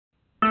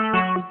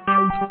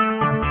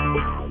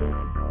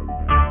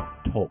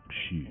Talk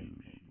Shoes.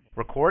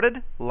 Recorded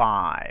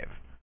live.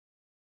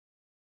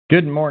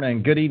 Good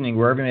morning, good evening,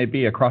 wherever you may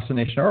be across the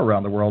nation or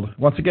around the world.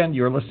 Once again,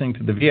 you are listening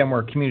to the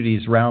VMware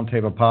Communities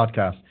Roundtable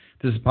Podcast.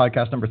 This is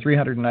podcast number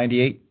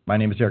 398. My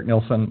name is Eric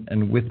Nilsson,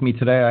 and with me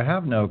today I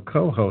have no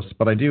co-host,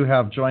 but I do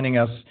have joining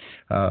us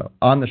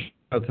on the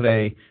show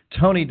today,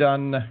 Tony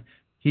Dunn.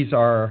 He's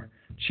our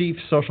Chief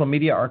Social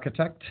Media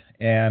Architect,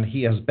 and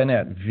he has been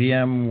at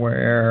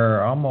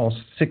VMware almost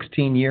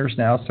 16 years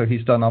now, so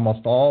he's done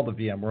almost all the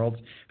VMworlds.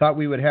 Thought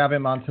we would have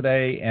him on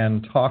today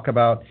and talk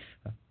about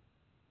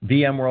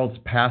VMworld's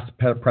past,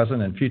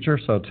 present, and future.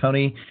 So,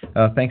 Tony,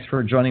 thanks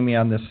for joining me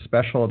on this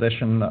special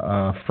edition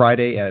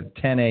Friday at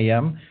 10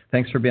 a.m.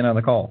 Thanks for being on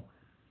the call.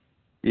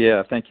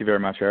 Yeah, thank you very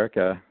much, Eric.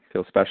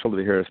 Feels special to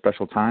be here at a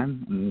special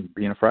time and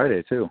being a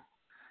Friday, too.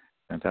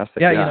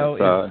 Fantastic.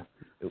 Yeah,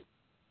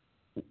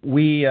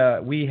 we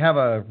have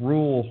a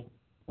rule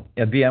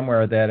at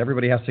VMware that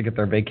everybody has to get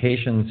their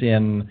vacations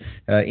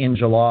in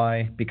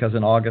July, because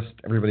in August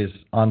everybody's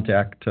on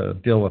deck to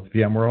deal with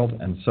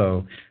VMworld, and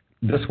so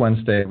this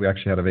Wednesday we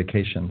actually had a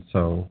vacation,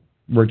 so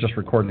we're just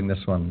recording this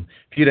one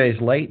a few days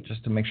late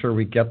just to make sure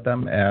we get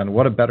them. And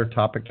what a better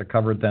topic to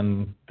cover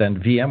than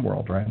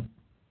VMworld, right?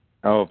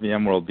 Oh,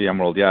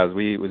 VMworld, yeah. As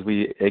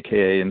we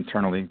AKA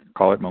internally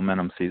call it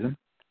momentum season.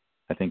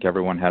 I think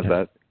everyone has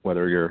that,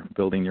 whether you're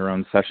building your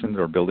own sessions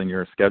or building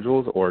your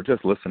schedules or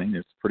just listening.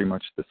 It's pretty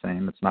much the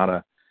same. It's not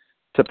a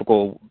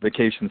typical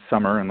vacation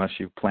summer unless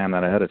you plan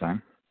that ahead of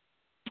time.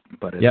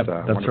 But it's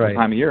a wonderful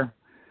time of year.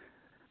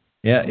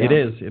 Yeah, it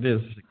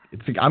is.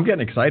 I'm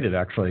getting excited,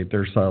 actually.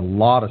 There's a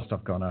lot of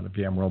stuff going on at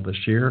VMworld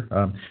this year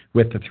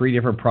with the 3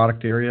 different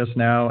product areas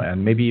now,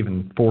 and maybe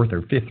even 4th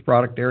or 5th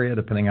product area,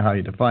 depending on how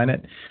you define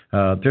it.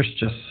 There's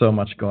just so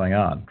much going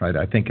on, right?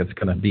 I think it's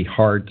going to be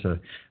hard to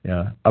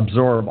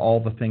absorb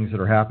all the things that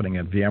are happening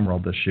at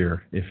VMworld this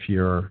year if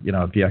you're,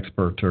 the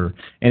expert or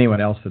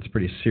anyone else that's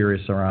pretty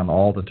serious around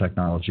all the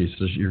technologies.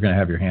 So you're going to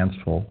have your hands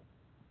full.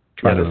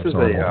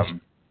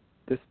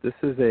 This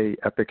is a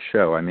epic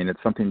show. I mean,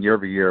 it's something year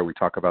over year we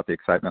talk about the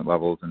excitement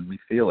levels, and we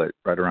feel it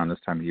right around this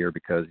time of year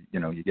because,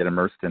 you get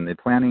immersed in the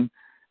planning,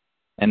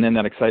 and then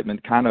that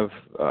excitement kind of,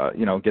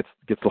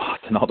 gets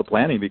lost in all the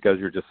planning because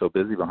you're just so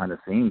busy behind the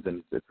scenes,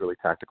 and it's really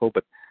tactical.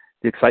 But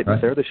the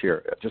excitement's there this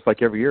year. Just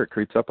like every year, it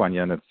creeps up on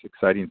you, and it's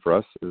exciting for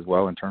us as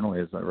well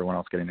internally as everyone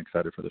else getting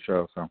excited for the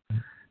show. So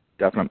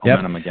definite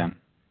momentum again.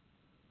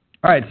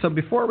 All right, so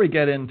before we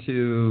get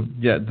into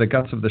the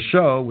guts of the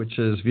show, which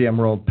is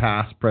VMworld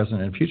past, present,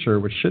 and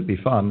future, which should be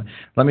fun,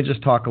 let me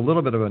just talk a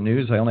little bit about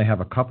news. I only have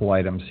a couple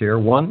items here.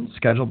 One,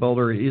 Schedule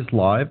Builder is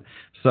live.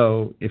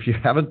 So if you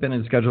haven't been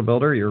in Schedule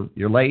Builder,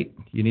 you're late.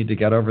 You need to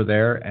get over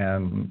there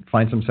and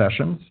find some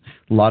sessions.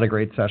 A lot of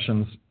great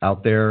sessions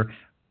out there.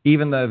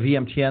 Even the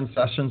VMTN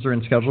sessions are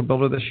in Schedule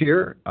Builder this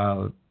year.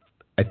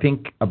 I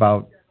think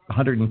about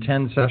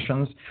 110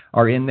 sessions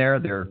are in there.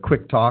 They're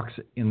quick talks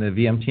in the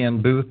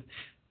VMTN booth.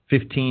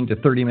 15 to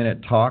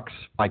 30-minute talks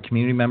by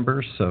community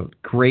members, so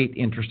great,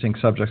 interesting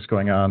subjects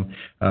going on.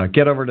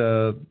 Get over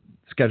to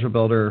Schedule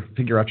Builder,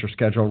 figure out your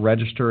schedule,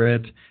 register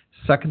it.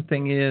 Second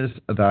thing is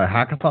the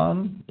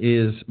hackathon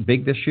is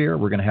big this year.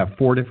 We're going to have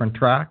 4 different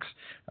tracks.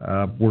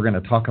 We're going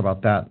to talk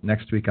about that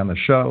next week on the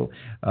show.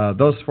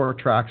 Those 4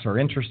 tracks are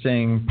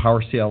interesting,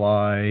 Power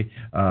CLI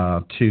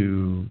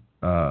to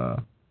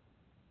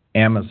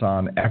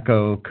Amazon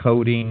Echo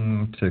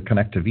coding to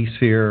connect to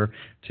vSphere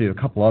to a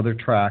couple other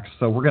tracks.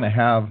 So we're going to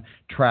have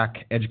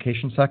track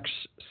education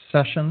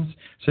sessions.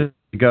 So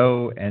you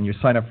go and you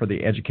sign up for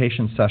the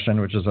education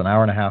session, which is an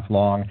hour and a half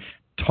long,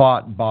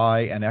 taught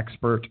by an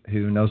expert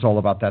who knows all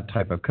about that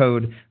type of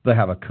code. They'll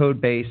have a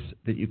code base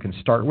that you can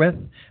start with,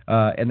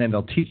 and then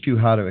they'll teach you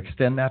how to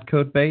extend that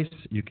code base.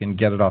 You can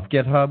get it off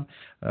GitHub.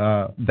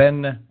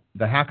 Then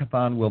the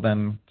hackathon will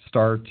then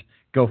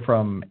go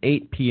from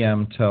 8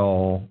 p.m.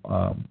 till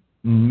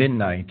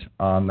midnight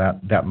on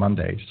that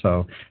Monday.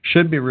 So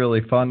should be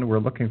really fun. We're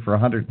looking for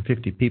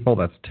 150 people.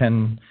 That's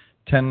 10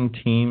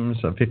 teams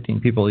of 15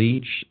 people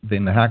each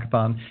in the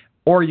hackathon.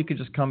 Or you could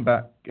just come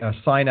back,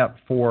 sign up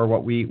for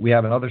what we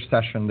have another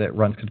session that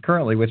runs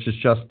concurrently, which is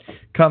just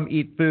come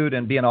eat food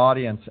and be an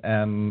audience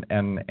and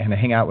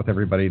hang out with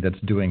everybody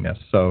that's doing this.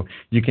 So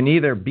you can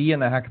either be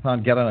in the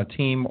hackathon, get on a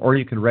team, or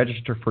you can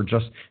register for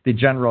just the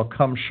general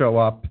come show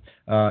up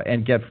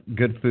and get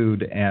good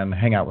food and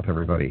hang out with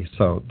everybody.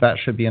 So that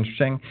should be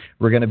interesting.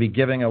 We're going to be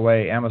giving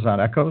away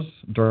Amazon Echoes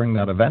during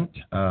that event.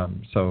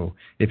 So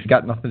if you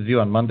got nothing to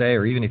do on Monday,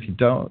 or even if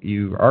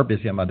you are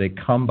busy on Monday,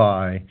 come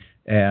by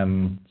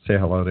and say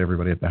hello to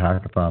everybody at the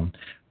hackathon.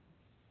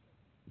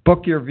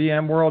 Book your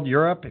VMworld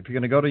Europe. If you're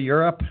going to go to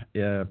Europe,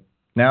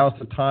 now's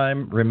the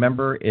time.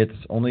 Remember, it's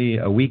only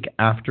a week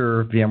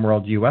after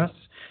VMworld US.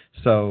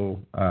 So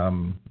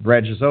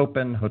reg is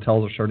open.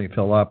 Hotels are starting to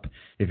fill up.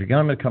 If you're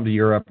going to come to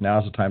Europe,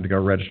 now's the time to go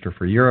register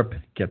for Europe,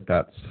 get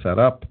that set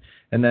up.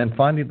 And then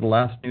finally, the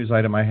last news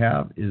item I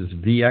have is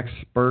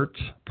VExpert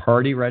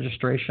party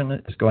registration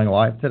is going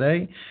live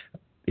today.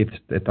 It's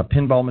at the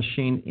Pinball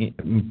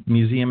Machine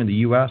Museum in the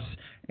U.S.,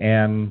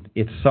 and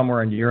it's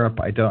somewhere in Europe.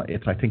 I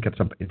think it's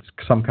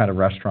some kind of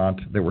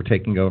restaurant that we're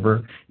taking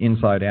over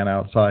inside and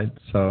outside.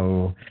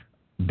 So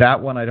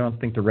that one, I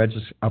don't think the reg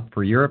is up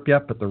for Europe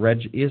yet, but the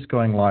reg is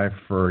going live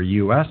for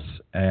US,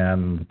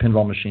 and the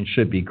pinball machine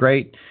should be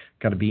great.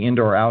 Got to be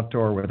indoor,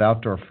 outdoor with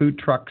outdoor food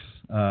trucks,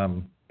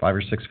 5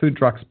 or 6 food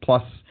trucks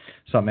plus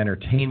some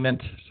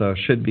entertainment. So it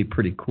should be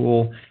pretty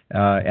cool.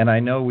 And I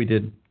know we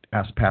did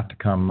ask Pat to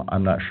come.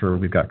 I'm not sure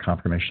we've got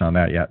confirmation on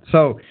that yet.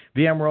 So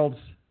VMworld's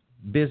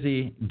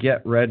busy.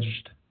 Get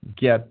regged,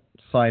 get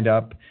signed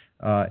up.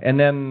 And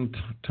then,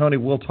 Tony,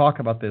 we'll talk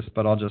about this,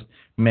 but I'll just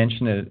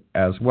mention it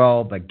as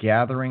well. The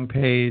Gathering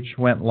page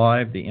went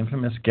live, the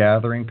infamous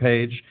Gathering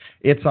page.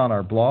 It's on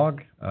our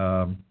blog,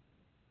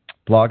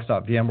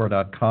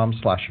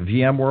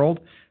 blogs.vmware.com/VMworld.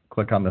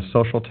 Click on the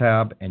social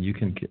tab, and you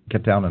can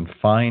get down and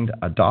find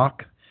a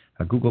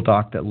Google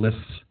Doc that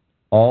lists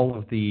all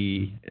of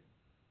the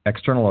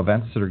external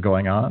events that are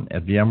going on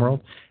at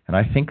VMworld. And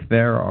I think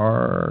there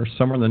are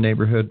somewhere in the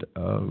neighborhood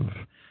of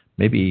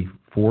maybe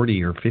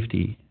 40 or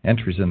 50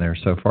 entries in there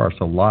so far.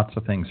 So lots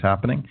of things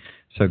happening.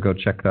 So go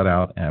check that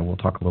out, and we'll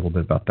talk a little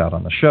bit about that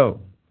on the show.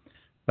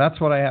 That's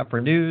what I have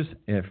for news.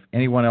 If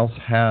anyone else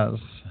has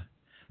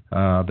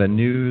the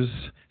news,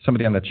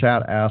 somebody on the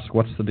chat asked,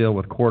 what's the deal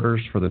with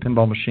quarters for the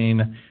pinball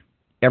machine?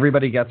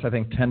 Everybody gets, I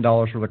think,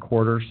 $10 for the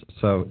quarters,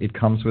 so it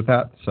comes with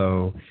that.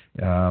 So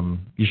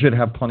you should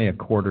have plenty of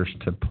quarters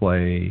to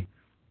play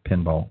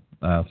pinball.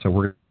 So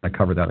we're going to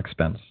cover that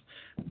expense.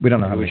 We don't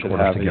know how many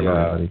quarters to give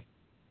everybody.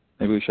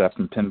 Maybe we should have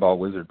some Pinball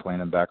Wizard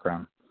playing in the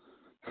background.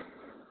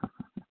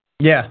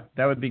 Yeah,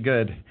 that would be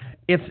good.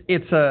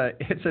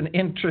 It's an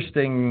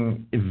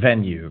interesting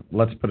venue.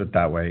 Let's put it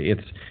that way.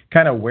 It's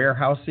kind of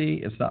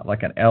warehousey. It's not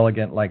like an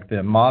elegant, like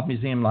the Mob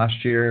Museum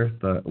last year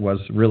was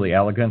really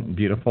elegant and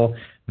beautiful.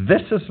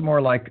 This is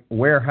more like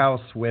warehouse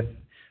with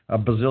a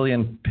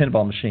bazillion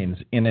pinball machines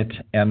in it,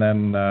 and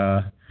then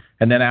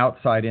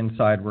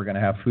inside, we're going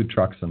to have food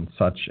trucks and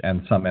such,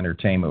 and some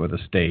entertainment with a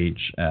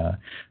stage.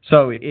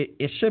 So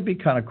it should be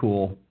kind of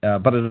cool,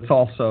 but it's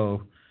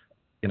also,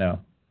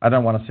 I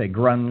don't want to say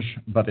grunge,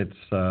 but it's,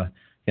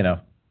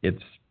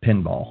 it's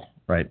pinball,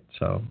 right?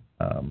 So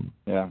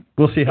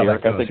we'll see how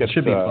that goes. It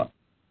should be fun.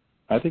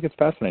 I think it's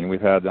fascinating.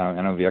 We've had,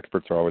 I know the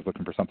experts are always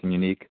looking for something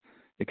unique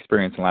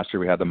experience, and last year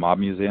we had the Mob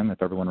Museum,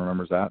 if everyone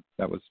remembers that.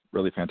 That was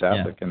really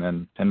fantastic. Yeah. And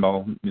then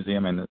Pinball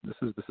Museum, and this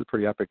is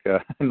pretty epic,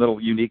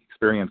 little unique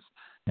experience,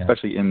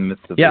 especially in the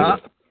midst of the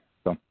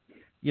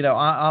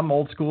I'm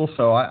old school,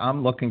 so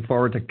I'm looking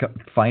forward to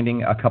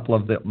finding a couple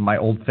of my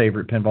old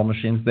favorite pinball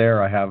machines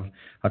there. I have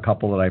a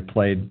couple that I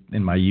played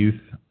in my youth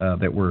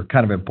that were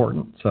kind of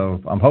important,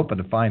 so I'm hoping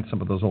to find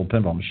some of those old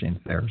pinball machines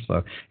there.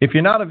 So if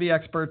you're not a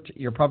V-Expert,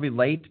 you're probably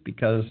late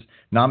because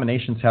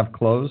nominations have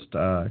closed.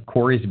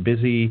 Corey's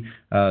busy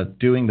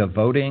doing the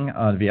voting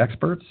on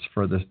V-Experts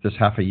for this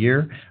half a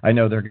year. I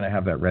know they're going to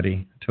have that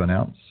ready to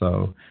announce,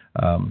 so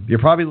you're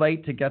probably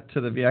late to get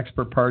to the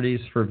V-Expert parties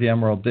for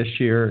VMworld this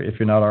year if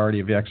you're not already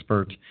a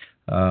V-Expert,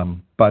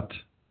 but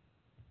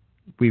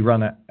we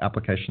run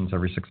applications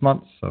every 6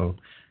 months, so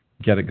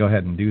go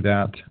ahead and do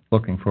that.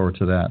 Looking forward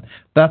to that.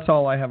 That's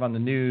all I have on the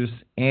news.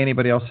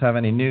 Anybody else have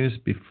any news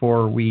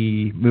before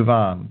we move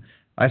on?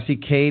 I see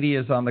Katie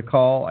is on the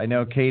call. I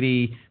know,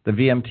 Katie, the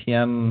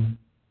VMTN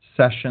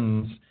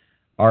sessions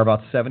are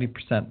about 70%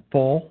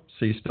 full,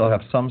 so you still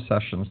have some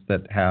sessions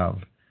that have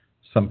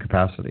some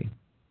capacity.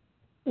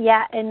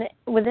 Yeah, and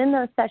within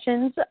those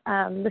sessions,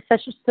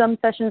 some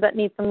sessions that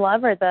need some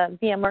love are the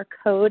VMware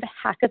Code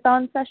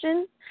Hackathon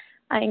sessions.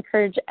 I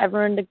encourage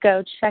everyone to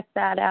go check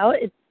that out.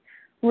 It's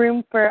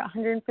room for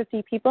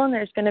 150 people, and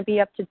there's going to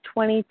be up to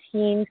 20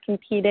 teams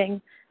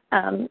competing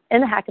in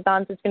the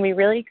hackathons. It's going to be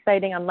really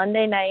exciting on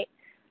Monday night.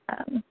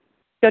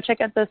 Go check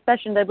out those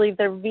sessions. I believe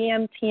they're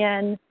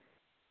VMTN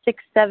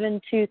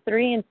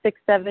 6723 and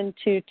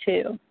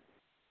 6722.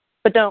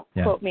 But don't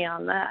quote me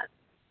on that.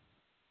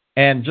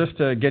 And just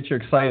to get you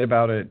excited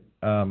about it,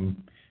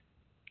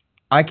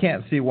 I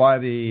can't see why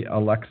the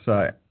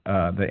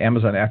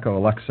Amazon Echo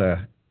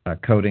Alexa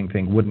coding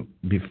thing wouldn't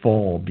be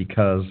full,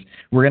 because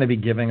we're going to be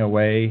giving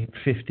away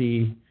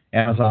 50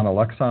 Amazon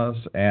Alexas,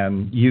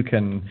 and you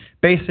can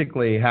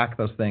basically hack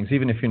those things.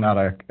 Even if you're not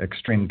an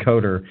extreme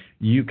coder,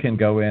 you can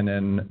go in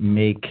and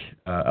make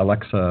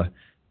Alexa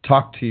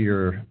talk to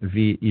your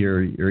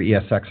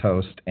ESX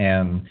host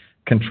and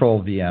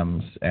control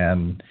VMs.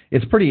 And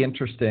it's pretty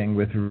interesting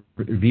with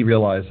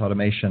vRealize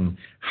automation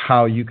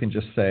how you can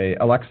just say,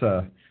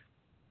 Alexa,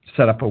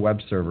 set up a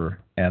web server,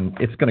 and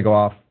it's going to go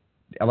off.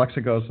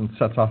 Alexa goes and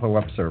sets off a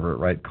web server,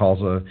 right?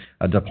 Calls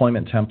a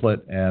deployment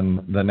template,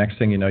 and the next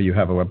thing you know, you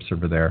have a web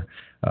server there.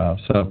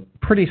 So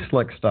pretty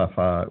slick stuff.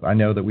 I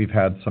know that we've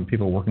had some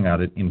people working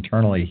on it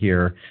internally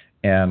here,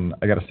 and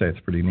I got to say it's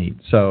pretty neat.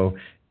 So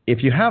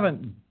if you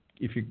haven't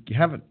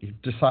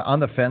decided on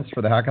the fence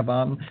for the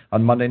hackathon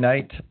on Monday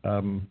night,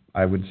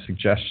 I would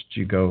suggest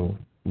you go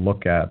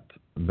look at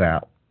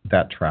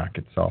that track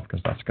itself,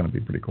 because that's going to be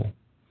pretty cool.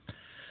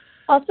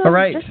 Also, all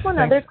right, just one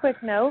other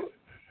quick note.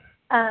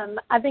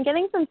 I've been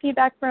getting some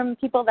feedback from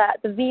people that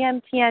the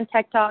VMTN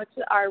Tech Talks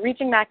are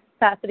reaching max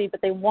capacity,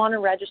 but they want to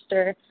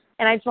register.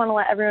 And I just want to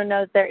let everyone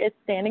know that there is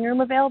standing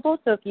room available.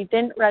 So if you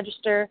didn't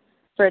register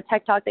for a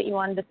Tech Talk that you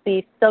wanted to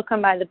see, still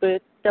come by the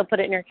booth, still put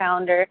it in your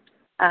calendar.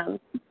 Tons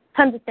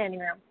of standing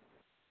room.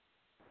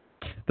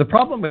 The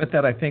problem with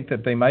that, I think,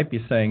 that they might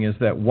be saying is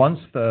that once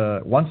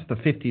the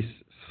 50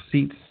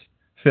 seats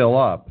fill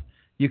up,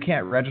 you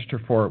can't register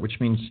for it, which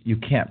means you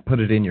can't put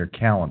it in your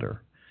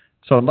calendar.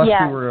 So unless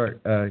you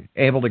were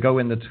able to go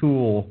in the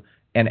tool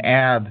and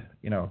add,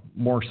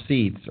 more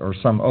seats or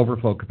some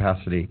overflow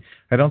capacity,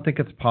 I don't think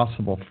it's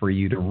possible for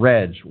you to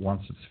reg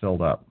once it's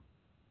filled up.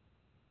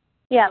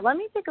 Yeah, let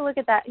me take a look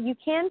at that. You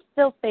can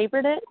still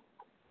favorite it,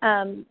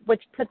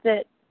 which puts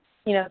it,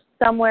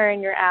 somewhere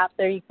in your app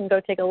there. You can go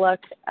take a look.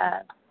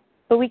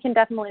 But we can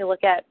definitely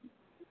look at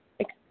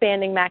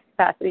expanding max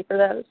capacity for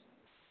those.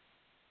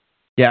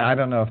 Yeah, I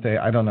don't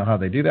know how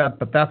they do that,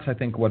 but that's, I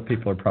think, what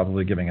people are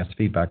probably giving us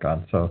feedback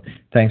on. So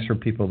thanks for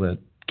people that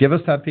give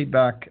us that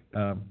feedback.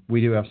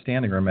 We do have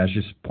standing room, as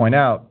you point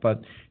out,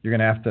 but you're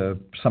going to have to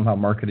somehow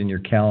mark it in your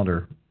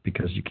calendar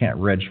because you can't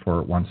reg for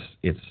it once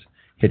it's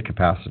hit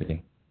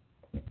capacity.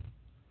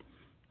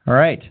 All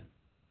right.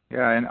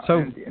 Yeah, and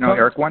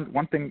Eric,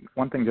 one thing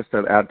just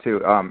to add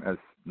to, as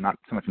not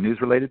so much news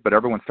related, but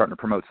everyone's starting to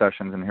promote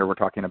sessions, and here we're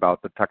talking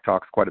about the Tech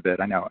Talks quite a bit.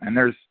 I know, and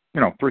there's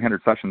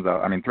 300 sessions.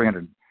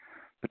 300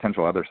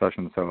 potential other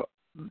sessions. So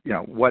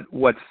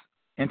what's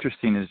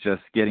interesting is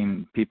just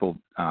getting people.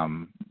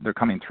 They're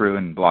coming through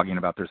and blogging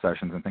about their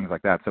sessions and things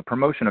like that. So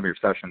promotion of your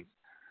sessions.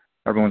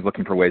 Everyone's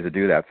looking for ways to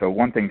do that. So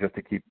one thing just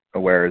to keep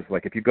aware is,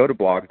 like, if you go to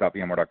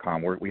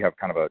blogs.vmware.com, we have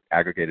kind of an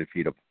aggregated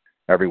feed of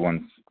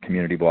everyone's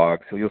community blog.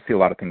 So you'll see a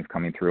lot of things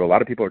coming through. A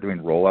lot of people are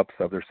doing roll-ups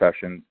of their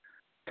sessions,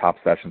 top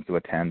sessions to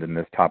attend in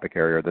this topic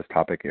area or this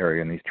topic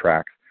area in these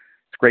tracks.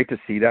 It's great to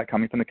see that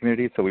coming from the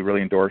community. So we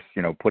really endorse,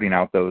 putting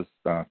out those,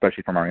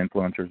 especially from our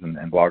influencers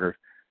and bloggers,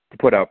 to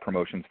put out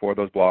promotions for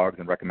those blogs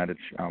and recommended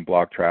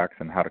blog tracks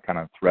and how to kind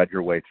of thread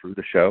your way through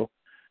the show.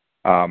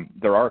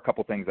 There are a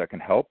couple things that can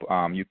help.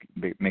 You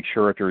can make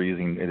sure if you're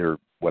using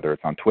whether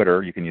it's on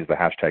Twitter, you can use the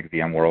hashtag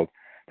VMworld.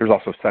 There's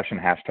also session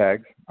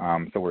hashtags.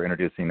 So we're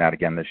introducing that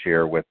again this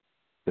year with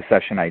the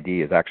session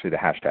ID is actually the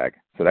hashtag.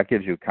 So that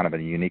gives you kind of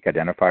a unique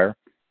identifier.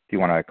 If you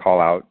want to call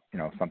out,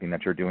 something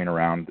that you're doing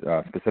around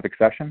a specific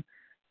session,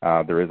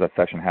 there is a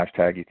session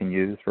hashtag you can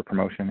use for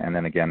promotion. And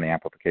then again, the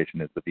amplification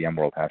is the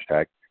VMworld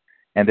hashtag.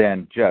 And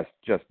then just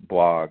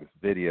blogs,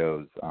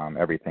 videos,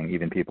 everything.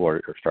 Even people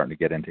are starting to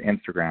get into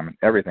Instagram and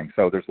everything.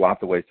 So there's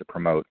lots of ways to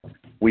promote.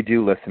 We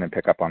do listen and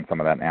pick up on some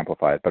of that and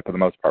amplify it, but for the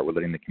most part, we're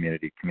letting the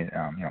community,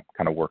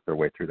 kind of work their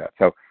way through that.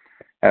 So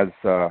as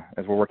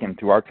we're working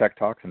through our Tech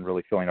Talks and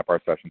really filling up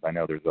our sessions, I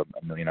know there's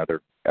a million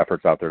other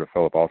efforts out there to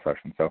fill up all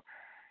sessions. So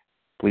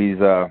please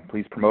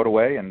promote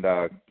away and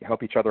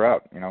help each other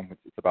out.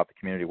 It's about the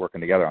community working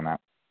together on that.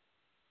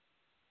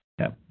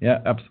 Yeah,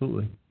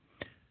 absolutely.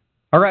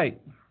 All right.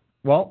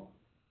 Well,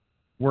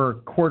 we're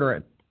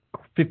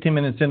 15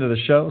 minutes into the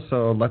show,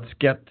 so let's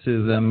get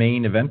to the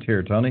main event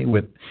here, Tony,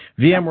 with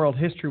VMworld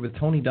History with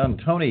Tony Dunn.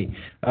 Tony,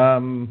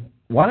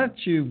 why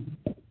don't you,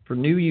 for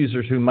new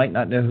users who might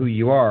not know who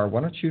you are,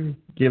 why don't you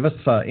give us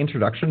an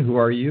introduction? Who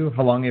are you?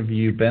 How long have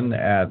you been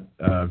at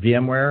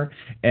VMware?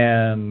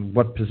 And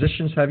what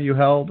positions have you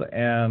held?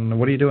 And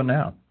what are you doing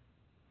now?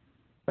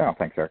 Oh,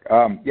 thanks, Eric.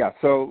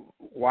 So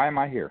why am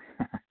I here?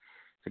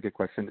 It's a good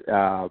question.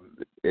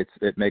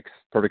 It makes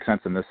perfect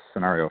sense in this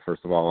scenario.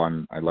 First of all,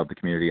 I love the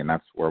community, and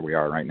that's where we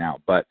are right now.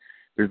 But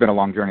there's been a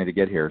long journey to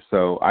get here.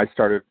 So I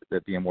started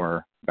at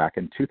VMware back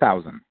in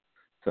 2000.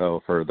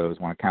 So for those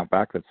who want to count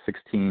back, that's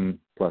 16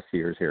 plus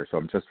years here. So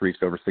I've just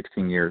reached over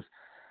 16 years,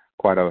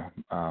 quite a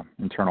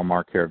internal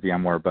mark here at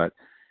VMware. But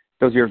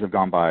those years have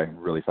gone by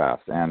really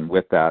fast. And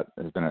with that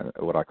has been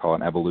what I call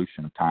an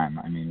evolution of time.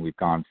 I mean, we've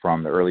gone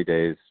from the early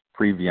days,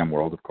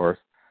 pre-VMworld, of course,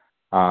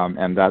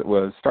 and that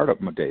was startup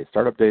days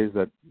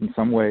that in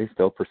some way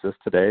still persist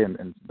today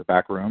in the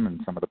back room and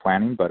some of the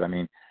planning. But, I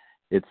mean,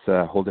 it's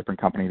a whole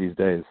different company these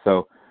days.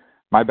 So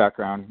my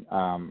background,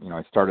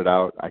 I started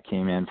out, I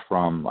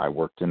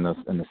worked in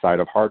the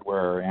side of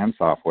hardware and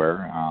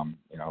software. I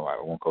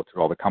won't go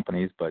through all the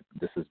companies, but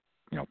this is,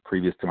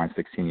 previous to my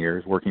 16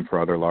 years working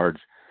for other large,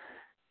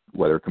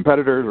 whether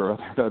competitors or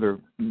other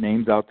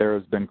names out there,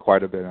 has been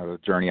quite a bit of a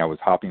journey. I was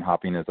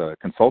hopping as a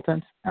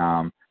consultant.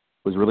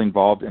 Was really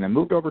involved, and I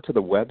moved over to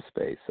the web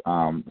space.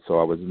 So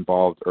I was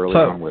involved early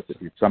on with, if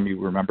some of you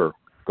remember,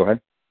 go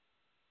ahead.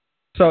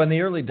 So in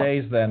the early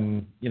days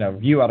then,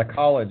 you out of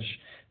college,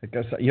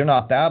 because you're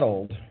not that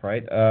old,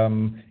 right?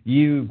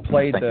 You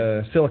played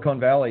the Silicon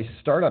Valley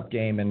startup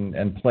game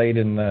and played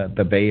in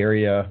the Bay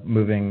Area,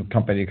 moving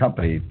company to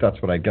company.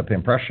 That's what I get the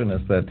impression is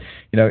that,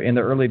 in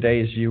the early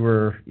days you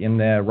were in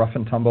the rough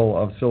and tumble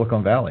of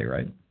Silicon Valley,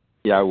 right?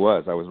 Yeah, I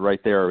was right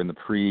there in the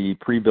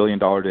pre-billion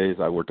dollar days.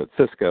 I worked at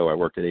Cisco. I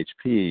worked at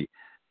HP.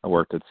 I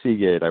worked at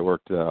Seagate. I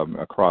worked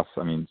across,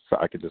 so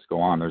I could just go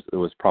on. There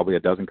was probably a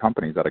dozen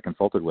companies that I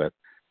consulted with.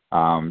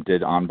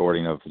 did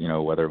onboarding of,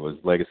 whether it was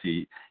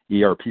legacy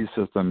ERP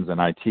systems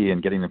and IT,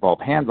 and getting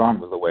involved hands-on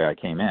was the way I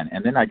came in.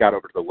 And then I got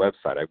over to the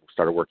website. I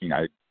started working,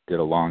 I did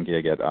a long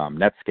gig at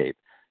Netscape,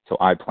 so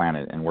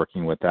iPlanet, and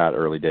working with that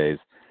early days.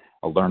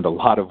 I learned a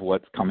lot of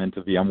what's come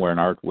into VMware and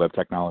our web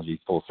technology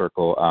full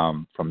circle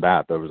from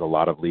that. There was a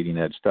lot of leading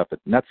edge stuff at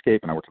Netscape,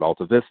 and I worked at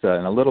Alta Vista,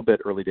 and a little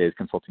bit early days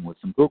consulting with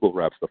some Google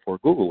reps before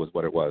Google was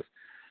what it was.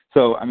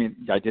 So, I mean,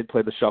 I did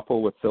play the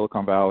shuffle with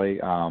Silicon Valley,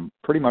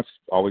 pretty much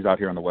always out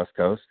here on the West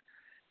Coast,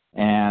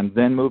 and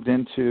then moved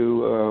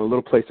into a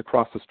little place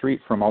across the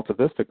street from Alta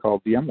Vista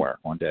called VMware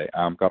one day.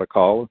 Got a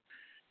call,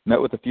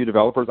 met with a few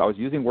developers. I was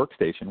using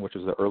Workstation, which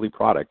was an early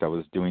product. I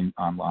was doing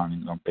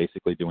online,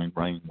 basically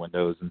running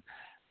Windows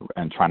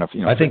and trying to,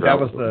 I think that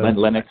was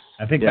Linux.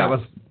 I think that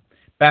was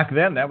back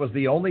then. That was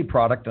the only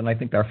product, and I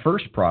think our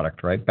first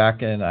product, right?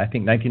 Back in, I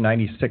think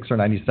 1996 or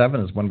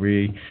 97 is when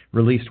we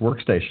released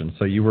Workstation.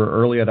 So you were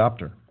early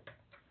adopter.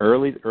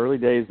 Early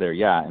days there,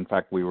 yeah. In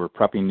fact, we were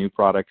prepping new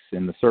products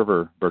in the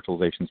server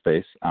virtualization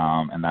space,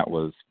 and that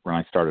was when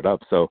I started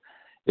up. So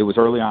it was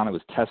early on. It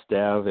was test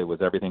dev. It was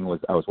everything.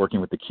 I was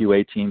working with the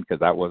QA team because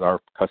that was our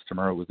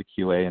customer. It was the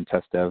QA and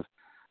test dev.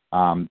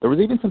 There was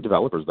even some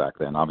developers back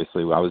then.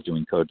 Obviously, I was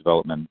doing code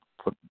development,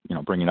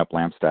 bringing up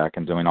LampStack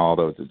and doing all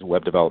those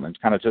web development,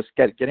 kind of just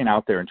getting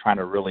out there and trying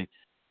to really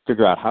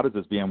figure out how does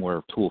this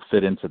VMware tool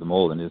fit into the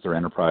mold, and is there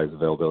enterprise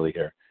availability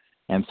here?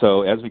 And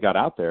so as we got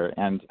out there,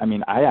 and I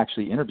mean, I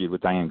actually interviewed with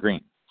Diane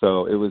Green.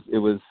 So it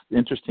was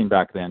interesting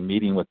back then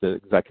meeting with the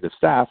executive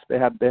staff. They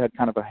had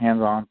kind of a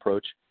hands-on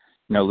approach.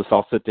 Let's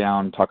all sit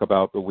down, talk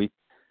about the week.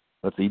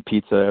 Let's eat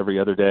pizza every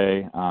other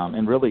day,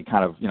 and really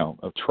kind of,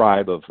 a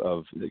tribe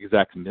of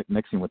execs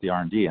mixing with the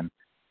R&D. And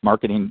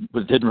marketing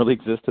didn't really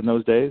exist in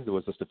those days. There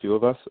was just a few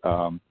of us.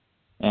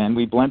 And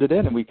we blended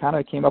in, and we kind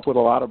of came up with a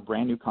lot of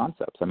brand new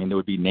concepts. I mean, there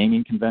would be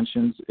naming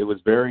conventions. It was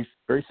very,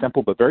 very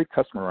simple, but very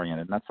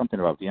customer-oriented. And that's something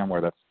about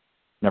VMware that's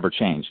never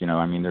changed.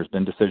 I mean, there's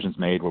been decisions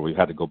made where we've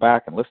had to go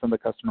back and listen to the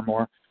customer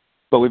more,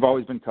 but we've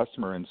always been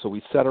customer. And so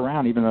we sat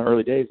around, even in the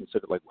early days, and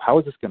said, like, how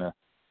is this going to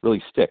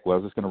really stick? Well,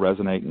 is this going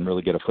to resonate and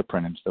really get a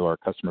footprint into our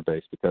customer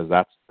base? Because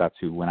that's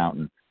who went out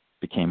and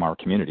became our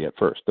community at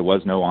first. There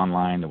was no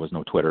online, there was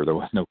no Twitter, there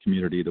was no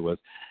community. There was,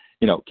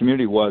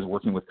 community was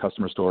working with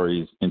customer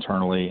stories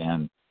internally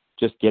and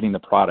just getting the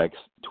products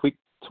tweaked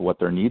to what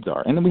their needs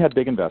are. And then we had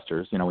big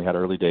investors. We had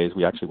early days.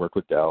 We actually worked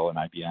with Dell and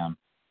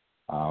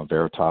IBM,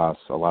 Veritas,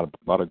 a lot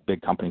of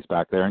big companies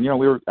back there. And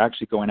we were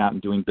actually going out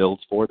and doing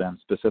builds for them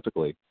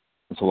specifically.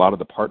 And so a lot of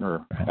the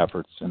partner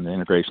efforts and the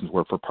integrations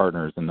were for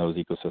partners in those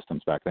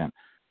ecosystems back then.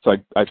 So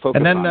I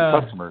focused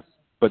on customers.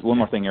 But one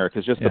more thing, Eric,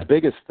 is just the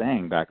biggest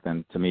thing back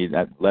then to me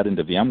that led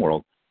into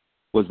VMworld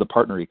was the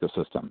partner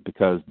ecosystem,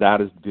 because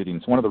that is the beauty. And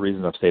it's one of the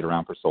reasons I've stayed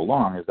around for so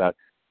long, is that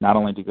not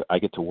only do I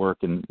get to work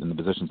in the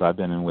positions I've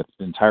been in with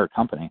the entire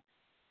company,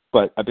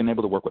 but I've been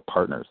able to work with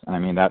partners. And I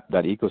mean, that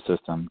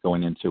ecosystem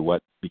going into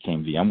what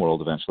became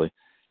VMworld eventually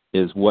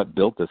is what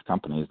built this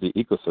company, is the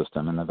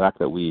ecosystem, and the fact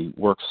that we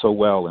work so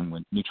well and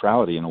with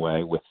neutrality in a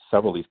way with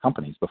several of these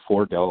companies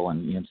before Dell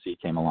and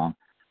EMC came along.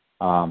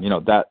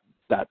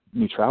 That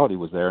neutrality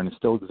was there, and it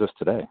still exists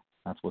today.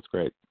 That's what's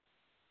great.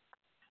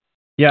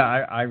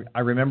 Yeah, I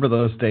remember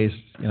those days,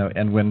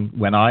 and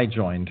when I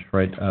joined,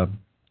 right,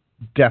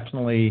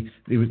 definitely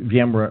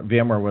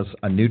VMware was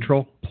a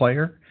neutral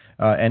player.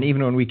 And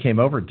even when we came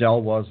over,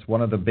 Dell was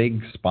one of the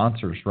big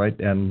sponsors, right?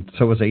 And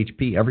so was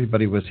HP.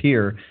 Everybody was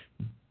here.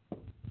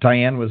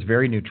 Diane was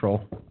very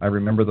neutral. I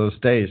remember those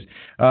days.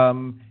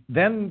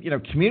 Then,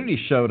 community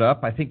showed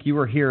up. I think you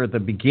were here at the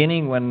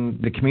beginning when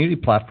the community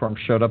platform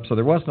showed up. So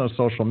there was no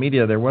social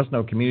media. There was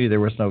no community.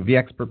 There was no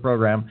vExpert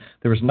program.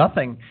 There was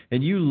nothing.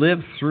 And you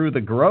lived through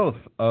the growth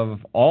of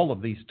all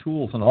of these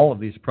tools and all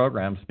of these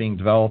programs being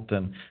developed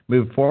and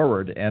moved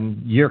forward.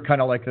 And you're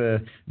kind of like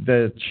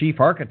the chief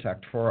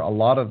architect for a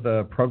lot of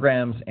the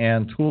programs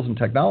and tools and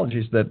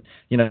technologies that,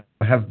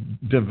 have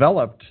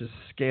developed to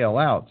scale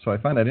out. So I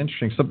find that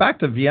interesting. So back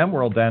to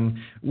VMworld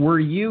then, were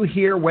you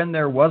here when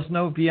there was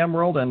no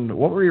VMworld, and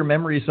what were your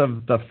memories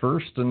of the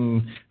first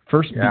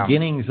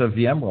beginnings of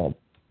VMworld?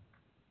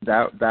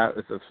 That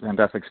is a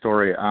fantastic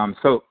story.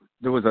 So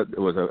there was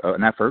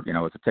an effort,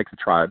 it takes a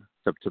tribe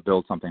to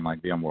build something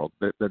like VMworld.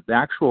 The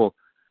actual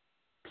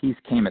piece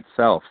came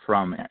itself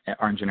from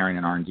our engineering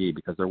and R&D,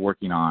 because they're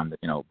working on,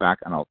 back,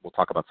 and we'll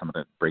talk about some of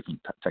the breaking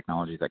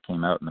technologies that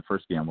came out in the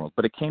first VMworld,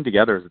 but it came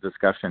together as a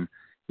discussion,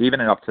 even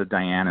up to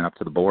Diane and up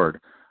to the board,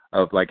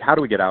 of like, how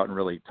do we get out and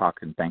really talk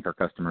and thank our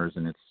customers?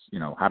 And it's,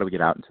 how do we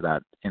get out into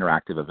that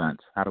interactive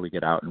event? How do we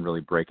get out and really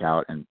break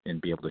out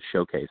and be able to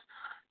showcase?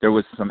 There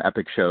was some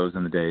epic shows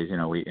in the days,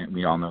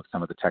 we all know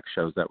some of the tech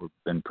shows that have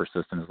been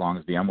persistent as long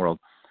as VMworld,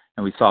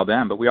 and we saw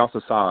them, but we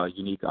also saw a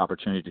unique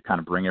opportunity to kind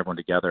of bring everyone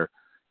together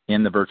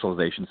in the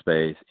virtualization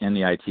space, in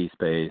the IT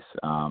space,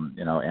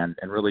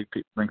 and really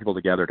bring people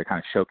together to kind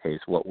of showcase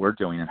what we're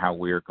doing and how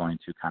we're going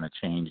to kind of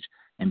change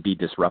and be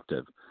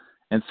disruptive.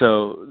 And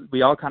so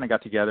we all kind of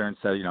got together and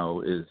said,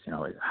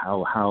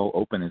 how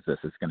open is this?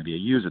 It's going to be a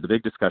user. The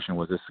big discussion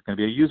was, this is going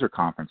to be a user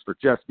conference for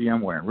just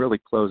VMware and really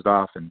closed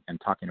off and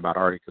talking about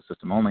our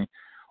ecosystem only,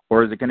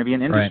 or is it going to be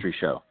an industry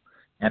show?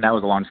 And that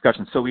was a long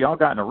discussion. So we all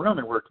got in a room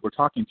and we're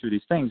talking through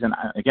these things. And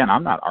again,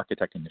 I'm not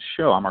architecting the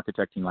show. I'm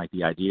architecting like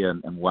the idea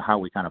and how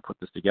we kind of put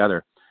this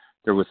together.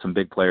 There was some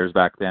big players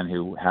back then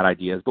who had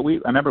ideas. But I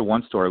remember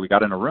one story. We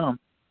got in a room.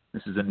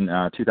 This is in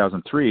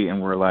 2003,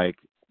 and we're like,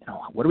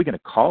 what are we going to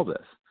call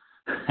this?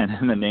 And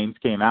then the names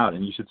came out,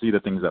 and you should see the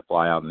things that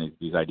fly out in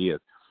these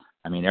ideas.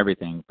 I mean,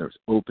 everything. There's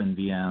Open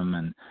VM,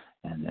 and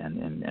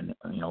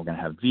we're going to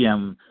have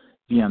VM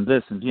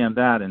this and VM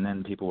that, and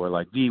then people were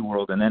like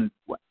VMworld, and then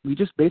we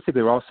just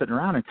basically were all sitting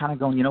around and kind of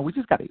going, we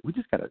just got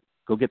to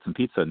go get some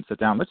pizza and sit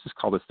down. Let's just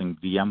call this thing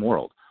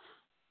VMworld.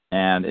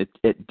 And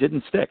it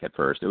didn't stick at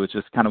first. It was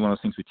just kind of one of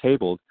those things we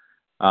tabled.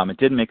 It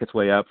didn't make its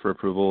way up for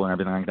approval and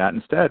everything like that.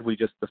 Instead, we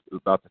just,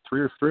 about the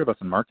three of us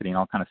in marketing,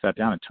 all kind of sat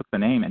down and took the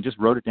name and just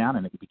wrote it down,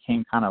 and it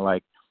became kind of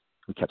like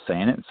we kept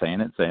saying it,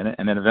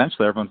 and then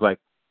eventually everyone's like,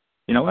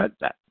 you know what,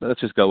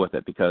 let's just go with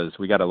it because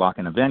we got to lock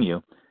in a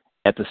venue.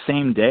 At the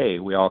same day,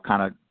 we all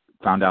kind of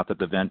found out that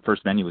the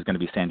first venue was going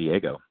to be San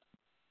Diego,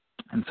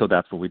 and so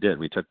that's what we did.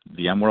 We took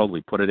VMworld,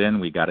 we put it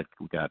in, we got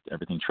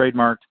everything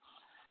trademarked.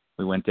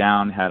 We went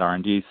down, had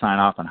R&D sign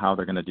off on how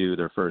they're going to do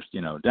their first,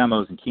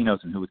 demos and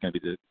keynotes and who was going to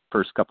be the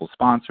first couple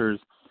sponsors.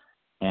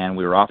 And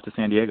we were off to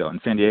San Diego. And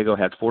San Diego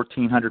had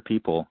 1,400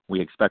 people.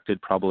 We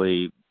expected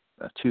probably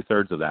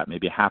two-thirds of that,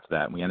 maybe half of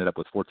that. And we ended up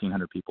with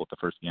 1,400 people at the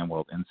first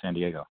VMworld in San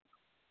Diego.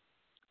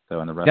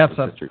 So, and the rest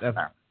was history from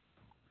there.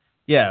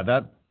 Yeah,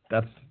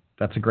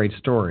 that's a great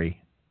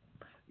story.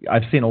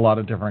 I've seen a lot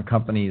of different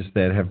companies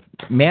that have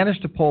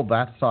managed to pull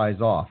that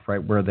size off,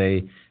 right, where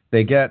they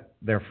get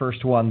their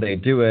first one, they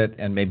do it,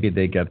 and maybe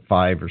they get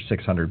 500 or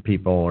 600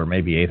 people, or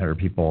maybe 800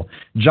 people.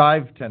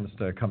 Jive tends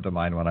to come to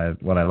mind when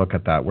I look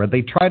at that, where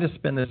they try to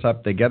spin this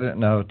up, they get it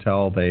in a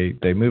hotel,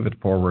 they move it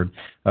forward,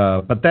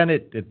 but then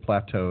it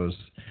plateaus.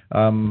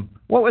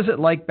 What was it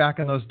like back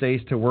in those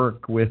days to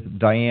work with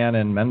Diane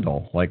and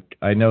Mendel? Like,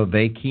 I know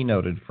they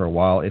keynoted for a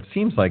while. It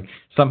seems like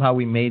somehow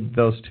we made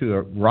those two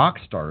rock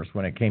stars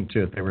when it came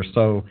to it. They were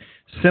so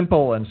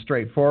simple and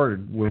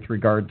straightforward with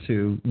regard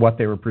to what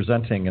they were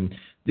presenting, and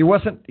it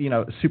wasn't,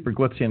 super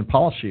glitzy and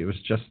polishy. It was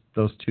just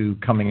those two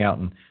coming out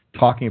and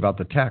talking about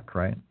the tech,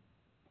 right?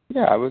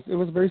 Yeah, it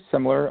was very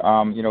similar.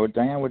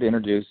 Diane would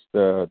introduce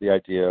the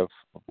idea of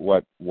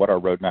what our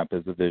roadmap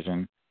is, the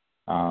vision.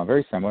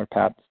 Very similar.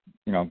 Pat,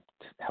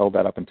 held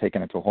that up and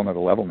taken it to a whole nother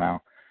level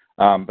now.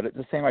 But it's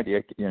the same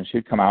idea.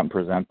 She'd come out and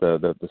present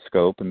the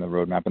scope and the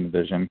roadmap and the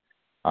vision.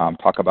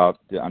 Talk about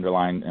the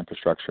underlying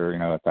infrastructure.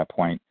 At that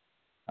point,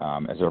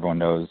 as everyone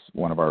knows,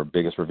 one of our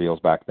biggest reveals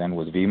back then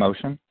was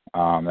vMotion.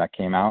 That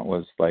came out,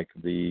 was like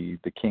the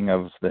king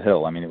of the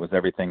hill. I mean, it was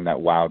everything that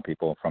wowed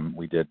people from,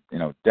 we did,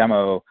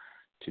 demo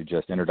to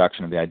just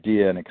introduction of the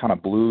idea, and it kind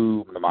of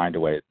blew the mind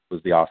away. It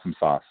was the awesome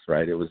sauce,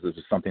 right? It was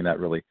just something that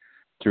really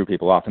threw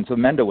people off. And so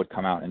Mendo would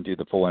come out and do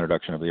the full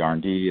introduction of the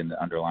R&D and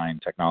the underlying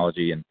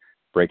technology and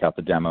break out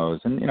the demos.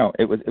 And,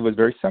 it was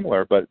very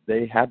similar, but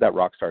they had that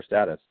rock star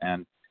status.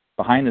 And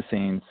behind the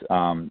scenes,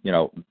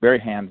 very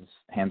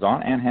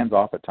hands-on and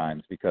hands-off at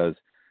times, because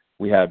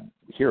we had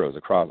heroes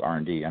across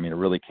R&D. I mean, it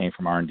really came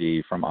from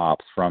R&D, from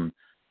ops, from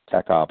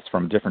tech ops,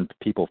 from different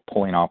people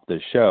pulling off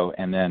this show.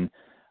 And then,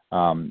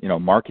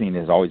 marketing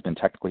has always been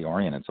technically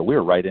oriented. So we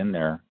were right in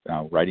there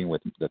writing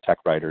with the tech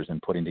writers and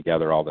putting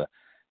together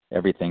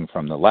everything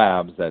from the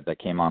labs that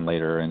came on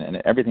later. And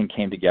everything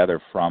came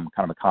together from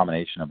kind of a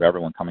combination of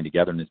everyone coming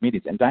together in these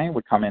meetings. And Diane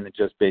would come in and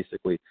just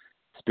basically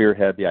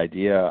spearhead the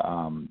idea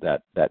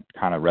that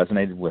kind of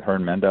resonated with her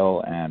and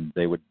Mendel, and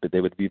they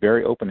would be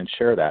very open and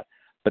share that,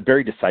 but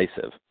very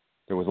decisive.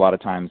 There was a lot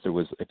of times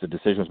if the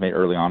decision was made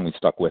early on, we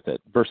stuck with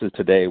it. Versus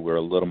today, we're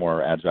a little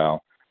more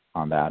agile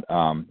on that.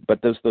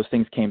 But those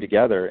things came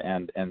together,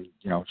 and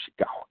she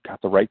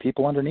got the right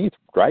people underneath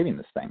driving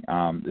this thing.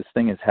 This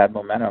thing has had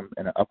momentum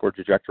and an upward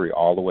trajectory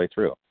all the way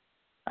through.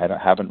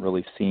 Haven't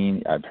really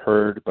seen, I've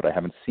heard, but I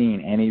haven't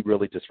seen any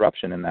really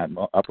disruption in that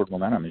upward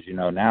momentum. As you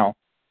know, now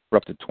we're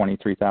up to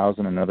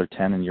 23,000, another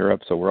 10 in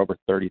Europe, so we're over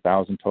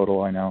 30,000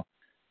 total. I know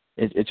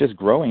it's just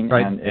growing,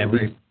 right, and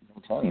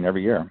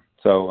every year.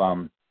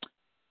 So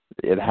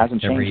it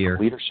hasn't changed from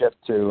leadership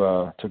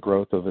to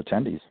growth of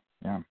attendees.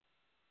 Yeah.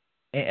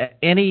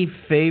 Any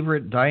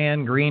favorite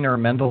Diane Green or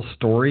Mendel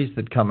stories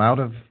that come out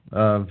of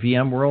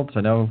VMworld?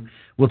 I know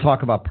we'll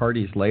talk about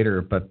parties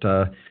later, but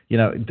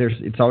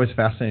it's always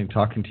fascinating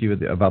talking to you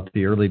about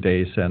the early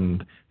days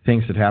and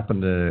things that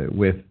happened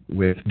with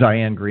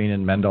Diane Green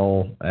and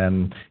Mendel,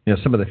 and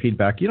some of the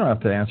feedback. You don't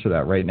have to answer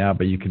that right now,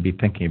 but you could be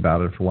thinking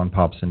about it if one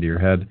pops into your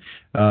head.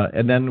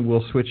 And then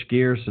we'll switch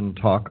gears and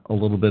talk a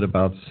little bit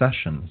about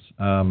sessions.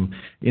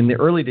 In the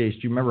early days, do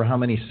you remember how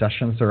many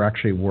sessions there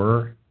actually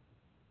were?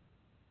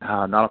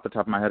 Not off the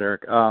top of my head,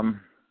 Eric.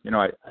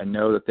 I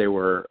know that they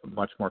were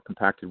much more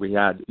compacted. We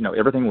had,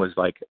 everything was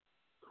like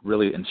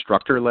really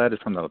instructor-led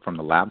from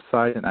the lab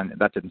side, and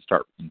that didn't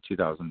start in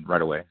 2000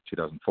 right away,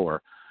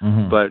 2004.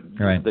 But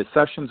the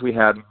sessions, we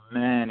had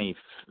many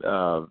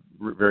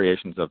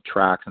variations of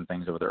tracks and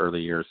things over the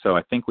early years. So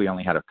I think we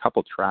only had a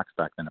couple tracks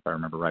back then, if I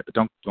remember right. But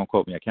don't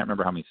quote me. I can't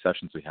remember how many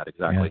sessions we had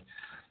exactly.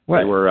 Yeah.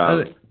 They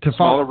were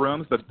smaller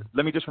rooms, but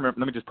let me just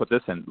put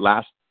this in.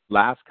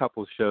 Last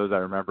couple of shows I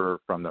remember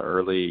from the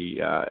early,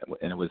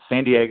 and it was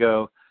San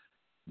Diego,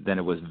 then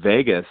it was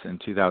Vegas in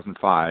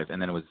 2005,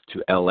 and then it was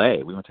to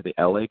L.A. We went to the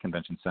L.A.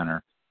 Convention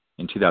Center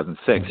in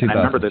 2006. And I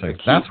remember that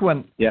that's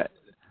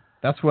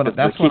when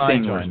I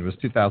joined. It was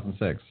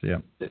 2006. Yeah.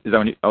 Is that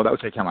when that was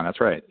at Cameron.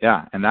 That's right.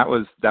 Yeah, and that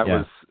was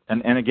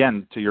and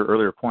again, to your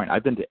earlier point,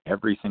 I've been to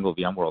every single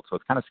VMworld, so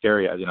it's kind of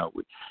scary.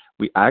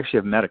 I actually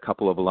have met a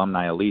couple of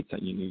alumni elites.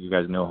 You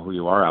guys know who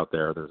you are out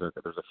there. There's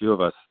a few of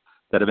us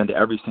that have been to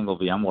every single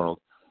VMworld,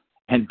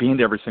 and being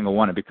to every single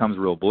one, it becomes a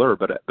real blur.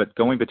 But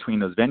going between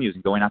those venues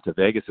and going out to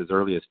Vegas as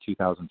early as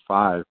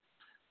 2005,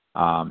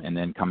 and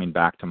then coming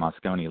back to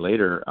Moscone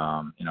later,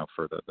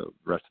 for the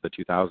rest of the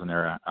 2000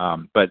 era.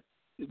 But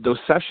those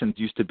sessions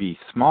used to be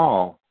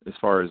small as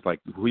far as like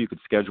who you could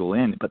schedule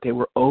in, but they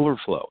were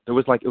overflow. It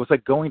was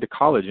like going to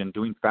college and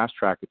doing fast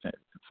track. If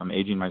I'm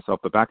aging myself,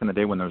 but back in the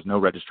day when there was no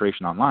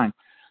registration online,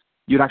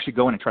 you'd actually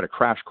go in and try to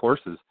crash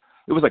courses.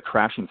 It was like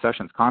crashing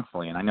sessions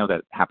constantly, and I know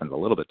that happens a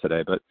little bit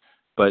today,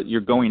 but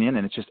you're going in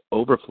and it's just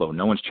overflow.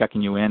 No one's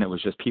checking you in. It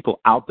was just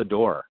people out the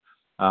door.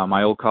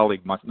 My old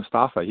colleague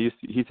Mustafa,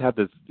 he's had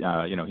this,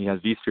 he has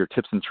vSphere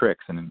tips and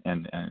tricks and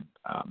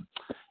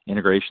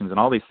integrations and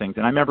all these things.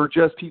 And I remember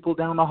just people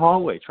down the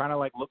hallway trying to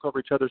like look over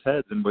each other's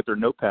heads and with their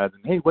notepads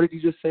and, hey, what did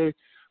you just say?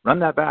 Run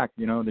that back.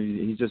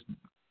 He's just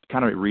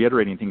kind of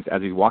reiterating things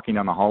as he's walking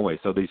down the hallway.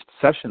 So these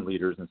session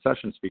leaders and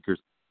session speakers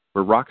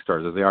were rock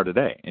stars as they are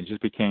today. It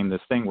just became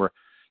this thing where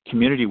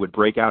community would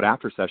break out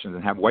after sessions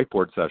and have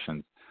whiteboard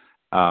sessions.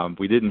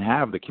 We didn't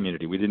have the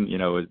community. We didn't,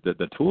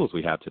 the tools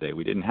we have today.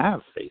 We didn't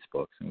have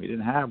Facebooks, and we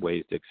didn't have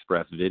ways to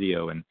express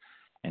video and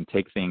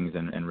take things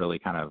and really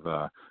kind of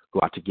go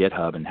out to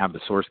GitHub and have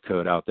the source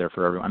code out there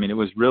for everyone. I mean, it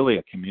was really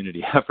a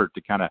community effort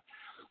to kind of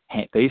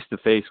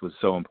face-to-face was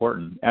so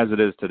important, as it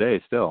is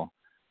today still.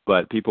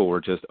 But people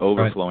were just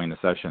overflowing the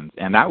sessions.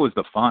 And that was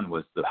the fun,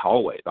 was the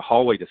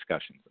hallway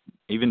discussions.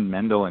 Even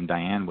Mendel and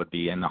Diane would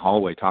be in the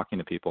hallway talking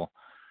to people.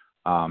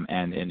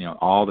 And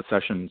all the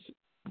sessions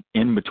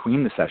in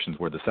between the sessions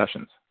were the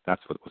sessions.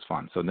 That's what was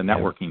fun. So the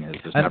networking has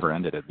just never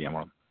ended at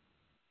VMworld.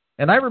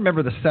 And I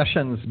remember the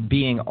sessions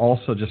being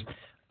also just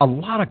a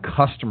lot of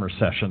customer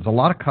sessions, a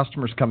lot of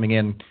customers coming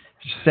in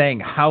saying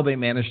how they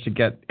managed to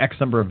get X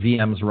number of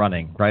VMs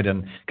running, right,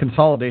 and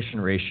consolidation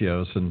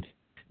ratios. And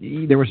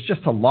there was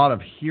just a lot of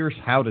here's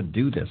how to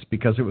do this,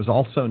 because it was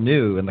all so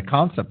new and the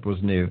concept was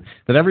new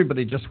that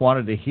everybody just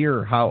wanted to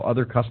hear how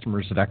other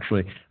customers had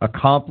actually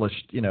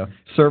accomplished,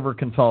 server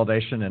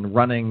consolidation and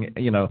running,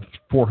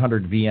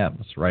 400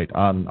 VMs, right,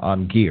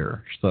 on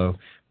gear. So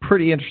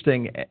pretty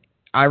interesting.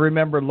 I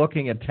remember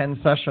looking at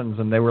 10 sessions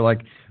and they were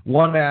like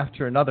one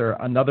after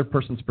another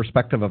person's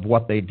perspective of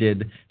what they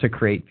did to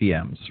create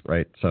VMs,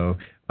 right? So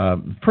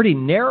pretty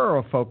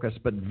narrow focus,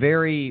 but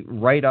very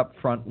right up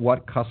front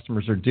what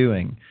customers are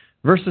doing.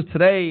 Versus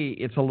today,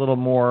 it's a little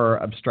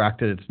more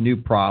abstracted. It's new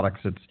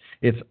products.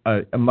 It's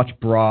a much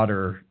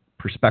broader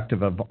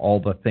perspective of all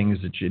the things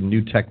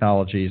new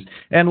technologies,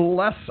 and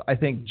less, I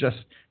think, just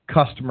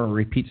customer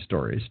repeat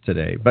stories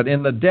today. But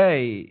in the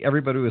day,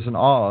 everybody was in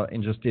awe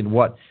in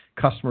what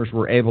customers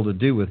were able to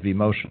do with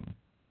vMotion.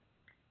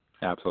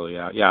 Absolutely,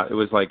 yeah. It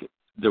was like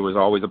there was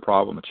always a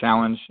problem, a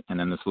challenge, and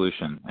then the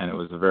solution. And it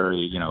was a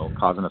very,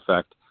 cause and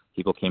effect.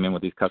 People came in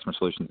with these customer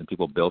solutions, and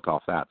people built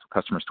off that. So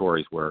customer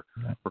stories were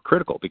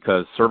critical,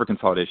 because server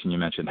consolidation you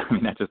mentioned, I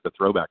mean, that's just a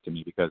throwback to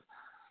me, because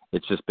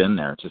it's just been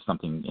there. It's just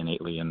something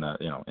innately in the,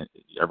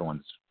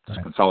 everyone's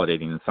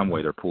consolidating in some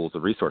way their pools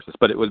of resources.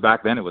 But it was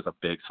back then, it was a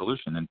big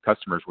solution, and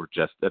customers were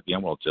just at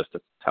VMworld just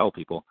to tell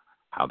people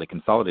how they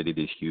consolidated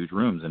these huge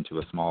rooms into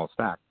a small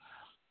stack.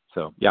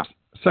 So, yeah.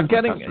 So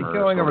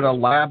going over to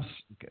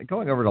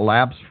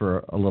labs for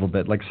a little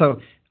bit.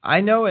 I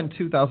know in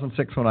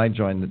 2006 when I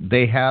joined,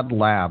 they had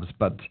labs,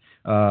 but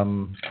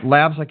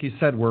labs, like you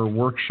said, were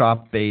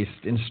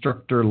workshop-based,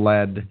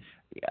 instructor-led.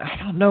 I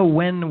don't know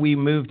when we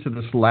moved to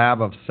this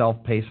lab of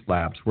self-paced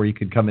labs where you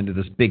could come into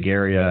this big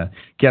area,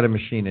 get a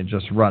machine, and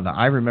just run.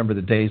 I remember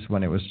the days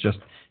when it was just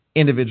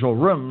individual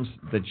rooms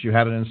that you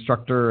had an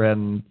instructor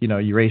and,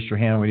 you raised your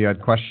hand when you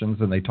had questions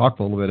and they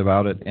talked a little bit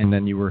about it, and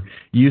then you were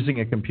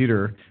using a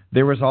computer.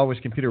 There was always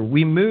computer.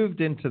 We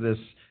moved into this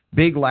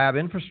big lab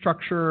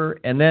infrastructure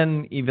and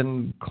then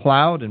even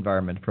cloud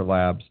environment for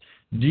labs.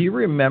 Do you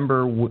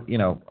remember,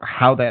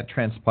 how that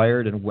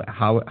transpired and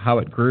how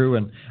it grew?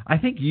 And I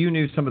think you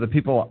knew some of the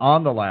people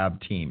on the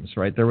lab teams,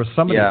 right? There was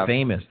somebody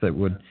famous that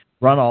would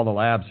run all the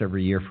labs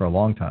every year for a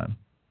long time.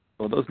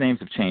 Well, those names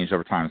have changed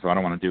over time, so I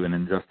don't want to do an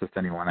injustice to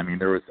anyone. I mean,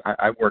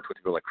 I worked with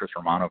people like Chris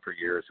Romano for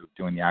years, who was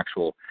doing the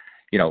actual,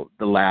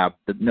 the lab,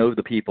 know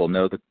the people,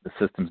 know the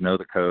systems, know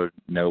the code,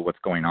 know what's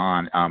going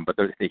on. But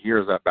the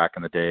heroes up back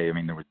in the day, I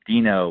mean, there was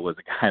Dino was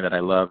a guy that I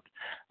loved.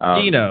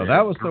 Dino,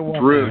 that was the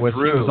one. Drew, he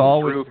was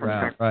always Drew from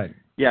around, right?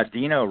 Yeah,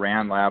 Dino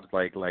ran labs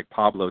like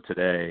Pablo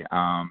today,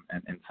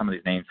 and some of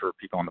these names for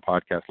people on the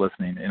podcast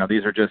listening.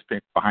 These are just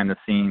behind the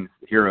scenes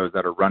heroes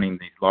that are running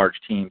these large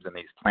teams and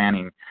these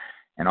planning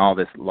and all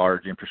this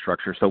large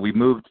infrastructure. So we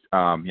moved,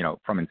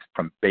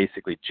 from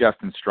basically just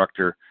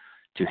instructor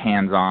to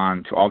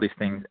hands-on to all these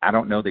things. I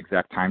don't know the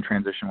exact time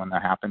transition when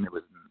that happened. It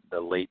was in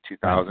the late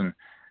 2000s,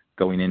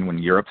 going in when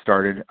Europe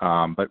started,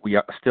 but we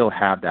still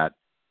had that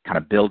kind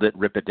of build it,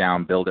 rip it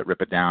down, build it,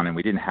 rip it down, and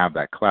we didn't have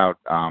that cloud.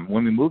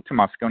 When we moved to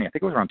Moscone, I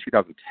think it was around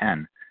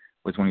 2010,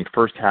 was when we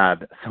first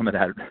had some of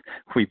that.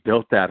 We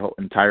built that whole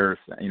entire,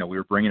 we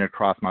were bringing it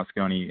across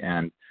Moscone,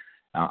 and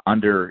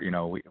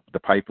the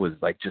pipe was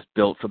like just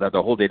built so that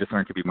the whole data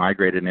center could be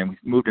migrated, and then we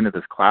moved into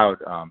this cloud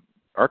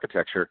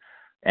architecture.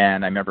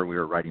 And I remember we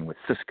were writing with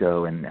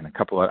Cisco and a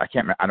couple of, I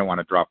can't remember, I don't want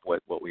to drop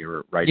what we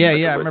were writing.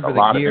 Yeah, I remember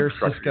the gear,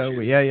 Cisco.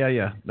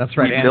 Yeah. That's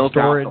right. We built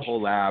storage. out the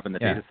whole lab and the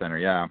data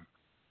center,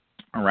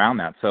 around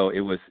that. So it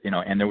was,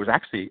 and there was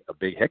actually a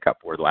big hiccup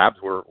where labs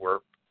were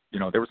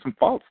there were some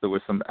faults. There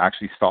was some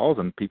actually stalls,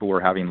 and people were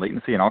having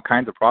latency and all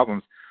kinds of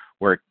problems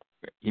where it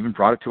even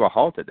brought it to a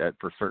halt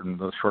for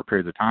those short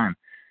periods of time.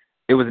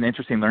 It was an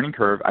interesting learning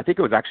curve. I think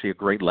it was actually a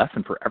great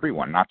lesson for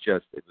everyone, not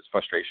just, it was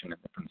frustration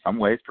in some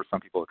ways for some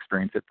people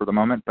experience it for the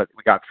moment, but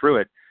we got through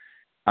it.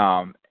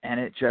 And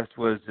it just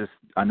was just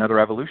another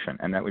evolution,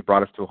 and that we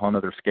brought us to a whole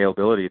other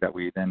scalability that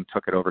we then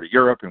took it over to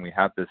Europe, and we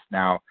have this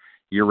now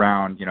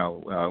year-round,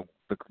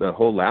 the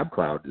whole lab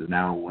cloud is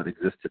now what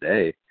exists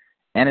today.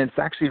 And it's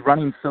actually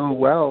running so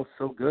well,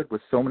 so good,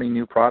 with so many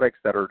new products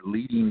that are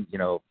leading,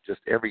 just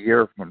every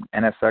year, from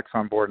NSX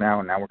on board now,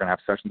 and now we're going to have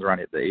sessions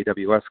around the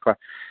AWS cloud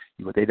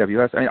with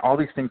AWS. I mean, all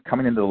these things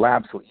coming into the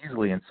lab so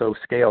easily and so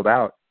scaled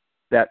out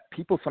that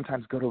people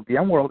sometimes go to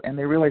VMworld and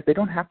they realize they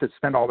don't have to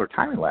spend all their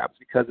time in labs,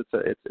 because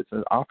it's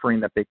an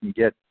offering that they can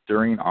get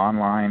during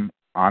online,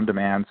 on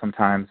demand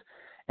sometimes,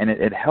 and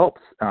it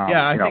helps.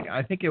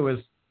 I think it was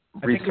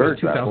research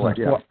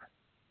 2012.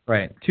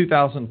 Right,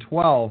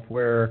 2012,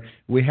 where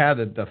we had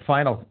the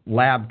final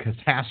lab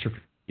catastrophe,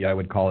 I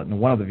would call it, in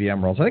one of the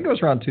VMworlds. I think it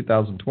was around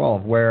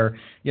 2012, where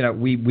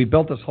we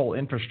built this whole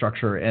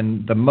infrastructure,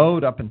 and the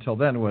mode up until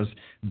then was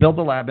build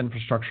the lab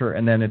infrastructure,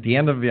 and then at the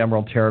end of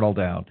VMworld, tear it all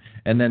down.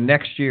 And then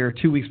next year,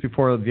 2 weeks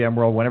before the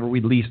VMworld, whenever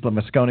we leased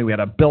Moscone, we had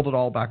to build it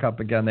all back up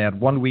again. They had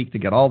 1 week to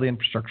get all the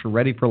infrastructure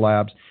ready for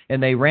labs,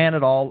 and they ran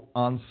it all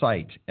on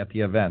site at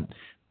the event.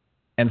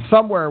 And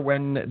somewhere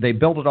when they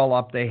built it all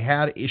up, they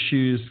had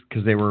issues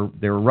because they were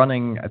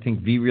running, I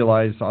think,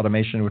 vRealize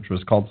automation, which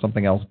was called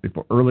something else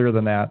earlier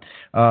than that.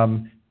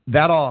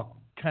 That all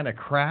kind of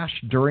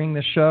crashed during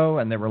the show,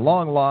 and there were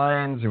long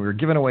lines, and we were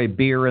giving away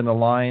beer in the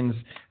lines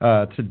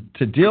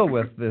to deal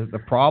with the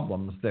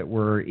problems that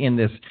were in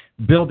this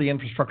build the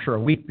infrastructure a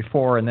week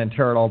before and then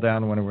tear it all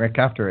down when a week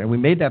after. And we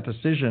made that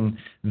decision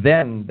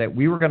then that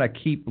we were going to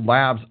keep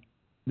labs,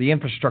 the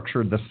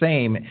infrastructure, the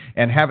same,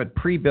 and have it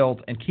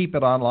pre-built and keep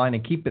it online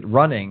and keep it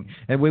running.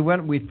 And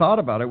we thought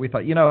about it. We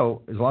thought,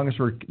 as long as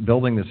we're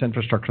building this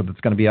infrastructure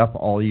that's going to be up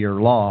all year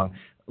long,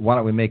 why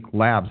don't we make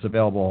labs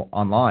available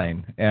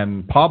online?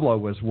 And Pablo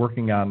was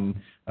working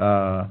on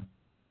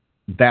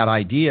that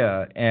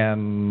idea,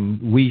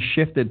 and we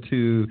shifted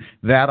to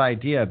that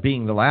idea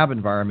being the lab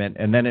environment,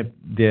 and then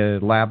the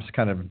labs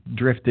kind of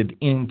drifted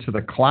into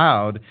the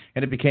cloud,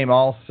 and it became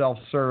all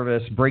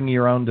self-service, bring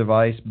your own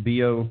device,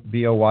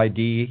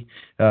 BOYD,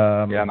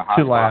 and the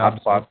to labs.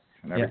 Hotspots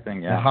and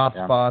everything, the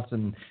hotspots,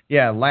 and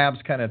labs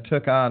kind of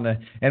took on,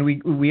 and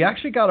we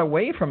actually got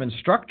away from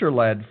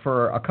instructor-led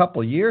for a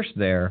couple of years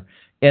there,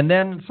 and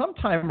then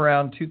sometime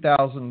around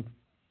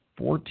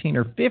 2014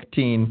 or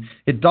 15,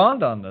 it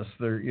dawned on us.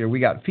 We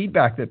got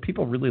feedback that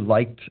people really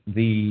liked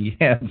the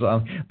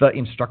hands-on, the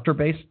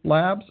instructor-based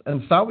labs,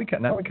 and so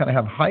now we kind of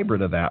have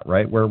hybrid of that,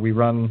 right? Where we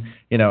run,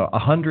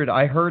 100.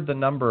 I heard the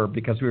number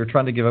because we were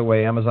trying to give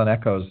away Amazon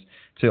Echoes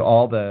to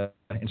all the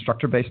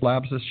instructor-based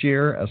labs this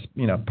year as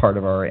part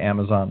of our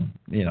Amazon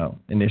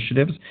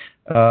initiatives.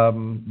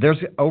 There's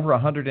over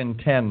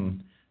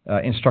 110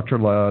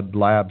 instructor-led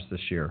labs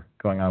this year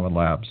going on with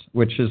labs,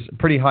 which is a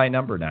pretty high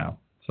number now.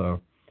 So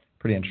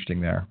pretty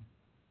interesting there,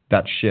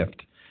 that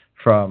shift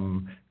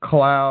from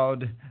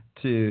cloud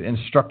to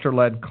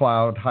instructor-led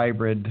cloud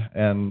hybrid,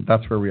 and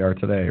that's where we are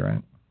today,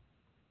 right?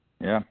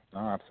 Yeah,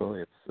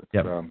 absolutely. It's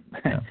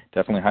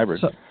definitely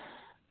hybrid.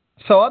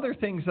 So other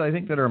things I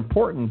think that are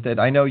important that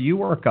I know you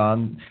work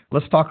on,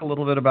 let's talk a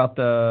little bit about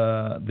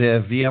the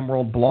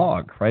VMworld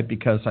blog, right?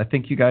 Because I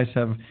think you guys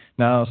have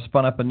now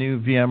spun up a new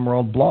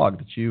VMworld blog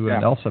that you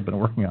and Elsa have been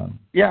working on.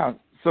 Yeah.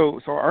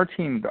 So our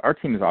team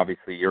is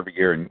obviously year over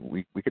year, and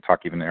we could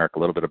talk even, Eric, a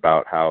little bit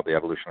about how the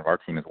evolution of our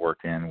team has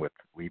worked in with,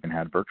 we even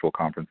had virtual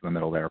conference in the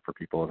middle there for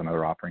people as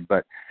another offering.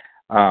 But,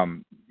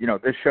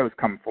 this show's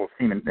come full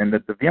steam, and the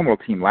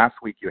VMworld team, last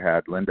week you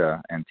had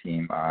Linda and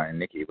team, and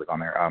Nikki was on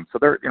there. So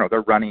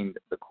they're running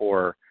the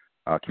core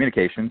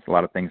communications. A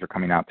lot of things are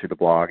coming out through the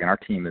blog, and our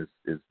team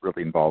is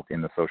really involved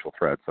in the social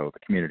thread, so the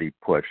community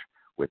push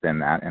within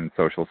that and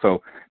social.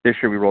 So this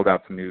year we rolled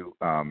out some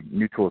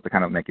new tools to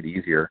kind of make it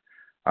easier.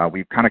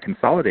 We've kind of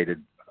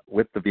consolidated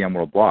with the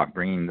VMworld blog,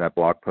 bringing that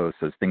blog post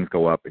as things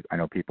go up. I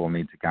know people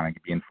need to kind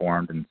of be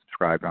informed and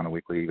subscribed on a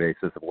weekly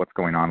basis of what's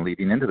going on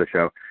leading into the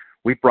show.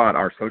 We brought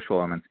our social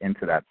elements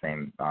into that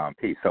same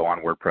piece. So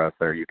on WordPress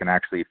there, you can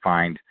actually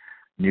find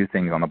new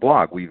things on the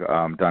blog. We've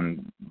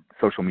done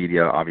social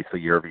media, obviously,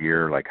 year over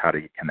year, like how do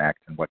you connect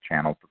and what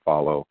channels to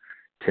follow,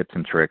 tips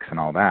and tricks and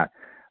all that.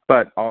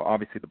 But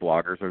obviously the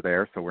bloggers are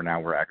there, so we're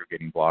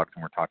aggregating blogs,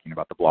 and we're talking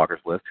about the bloggers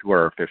list, who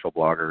are official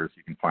bloggers.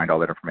 You can find all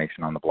that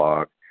information on the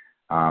blog.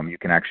 You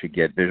can actually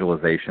get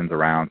visualizations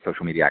around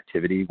social media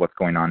activity, what's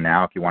going on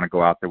now. If you want to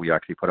go out there, we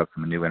actually put up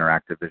some new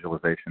interactive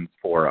visualizations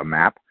for a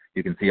map.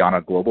 You can see on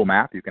a global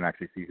map, you can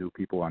actually see who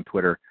people on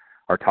Twitter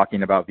are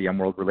talking about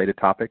VMworld-related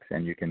topics,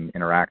 and you can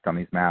interact on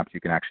these maps. You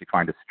can actually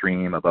find a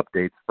stream of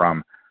updates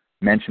from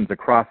mentions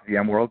across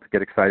VMworld to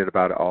get excited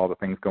about all the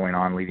things going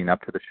on leading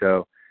up to the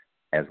show,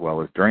 as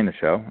well as during the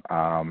show,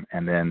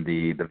 and then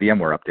the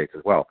VMware updates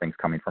as well, things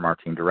coming from our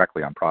team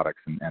directly on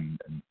products and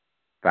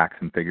facts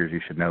and figures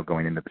you should know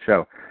going into the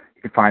show.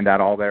 You can find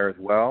that all there as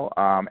well.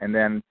 And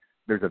then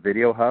there's a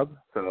video hub,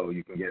 so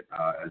you can get,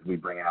 as we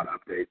bring out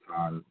updates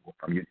from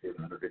YouTube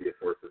and other video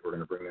sources, we're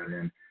going to bring that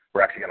in.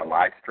 We're actually going to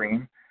live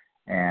stream,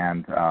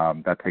 and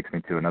that takes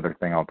me to another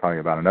thing I'll tell you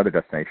about, another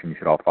destination you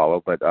should all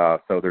follow. But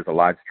so there's a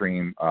live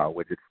stream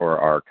widget for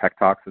our Tech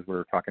Talks, as we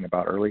were talking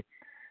about early,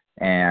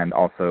 and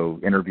also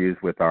interviews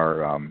with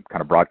our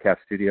kind of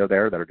broadcast studio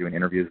there that are doing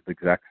interviews with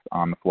execs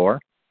on the floor.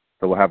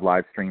 So we'll have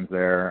live streams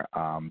there,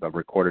 the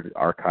recorded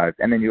archives,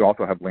 and then you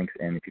also have links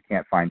in if you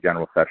can't find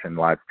general session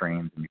live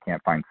streams and you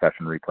can't find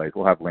session replays.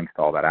 We'll have links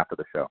to all that after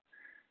the show.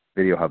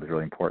 Video Hub is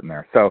really important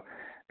there. So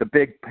the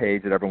big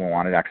page that everyone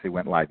wanted actually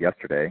went live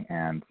yesterday,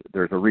 and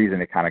there's a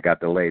reason it kind of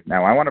got delayed.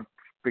 Now,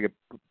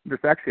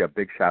 there's actually a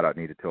big shout-out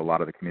needed to a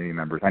lot of the community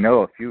members. I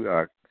know a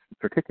few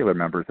particular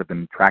members have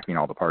been tracking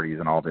all the parties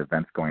and all the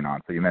events going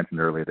on. So you mentioned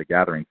earlier the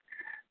gatherings.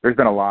 There's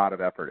been a lot of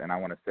effort, and I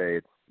want to say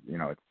it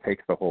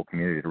takes the whole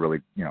community to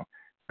really,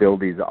 build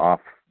these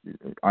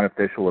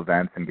unofficial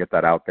events and get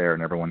that out there,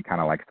 and everyone kind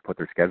of likes to put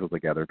their schedule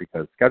together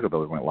because schedule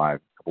builders went live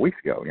a couple weeks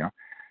ago,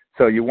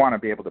 So you want to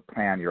be able to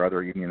plan your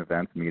other evening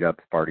events,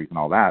 meetups, parties, and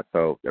all that,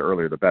 so the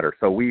earlier the better.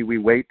 So we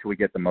wait till we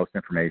get the most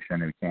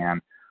information we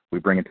can. We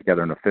bring it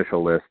together an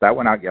official list. That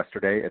went out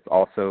yesterday. It's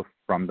also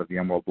from the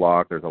VMworld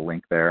blog. There's a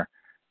link there.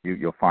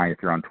 You'll find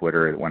if you're on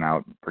Twitter, it went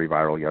out pretty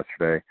viral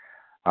yesterday.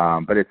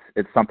 But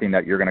it's something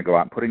that you're going to go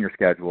out and put in your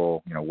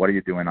schedule. What are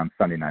you doing on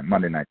Sunday night,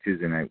 Monday night,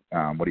 Tuesday night?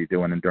 What are you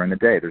doing during the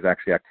day? There's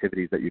actually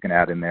activities that you can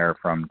add in there,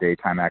 from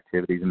daytime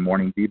activities and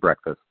morning tea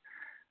breakfast.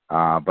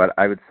 But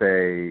I would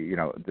say,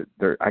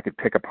 I could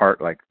pick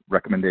apart like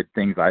recommended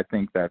things I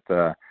think that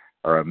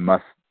are a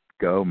must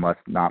go, must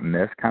not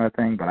miss kind of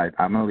thing. But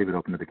I'm going to leave it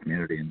open to the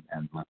community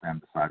and let them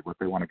decide what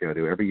they want to go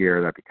to. Every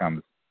year that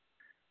becomes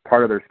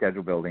part of their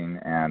schedule building,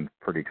 and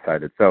pretty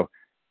excited. So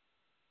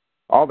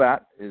all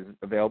that is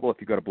available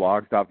if you go to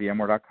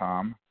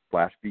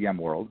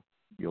blogs.vmware.com/VMworld.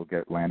 You'll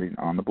get landing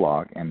on the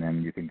blog, and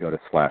then you can go to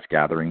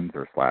 /gatherings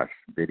or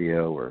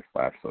 /video or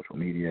 /social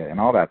media, and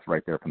all that's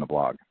right there from the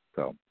blog.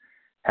 So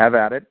have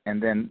at it.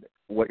 And then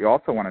what you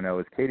also want to know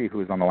is Katie, who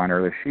was on the line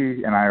earlier,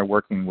 she and I are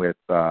working with,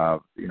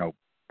 kind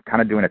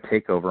of doing a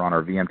takeover on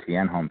our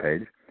VMTN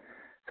homepage.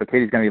 So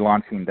Katie's going to be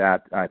launching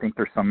that. I think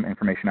there's some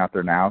information out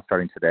there now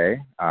starting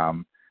today.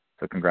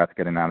 So congrats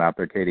getting that out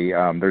there, Katie.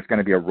 There's going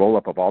to be a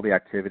roll-up of all the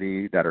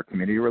activity that are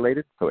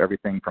community-related, so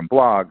everything from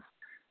blogs,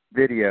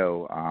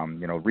 video,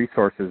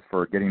 resources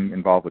for getting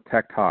involved with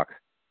Tech Talks,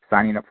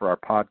 signing up for our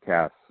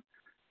podcasts.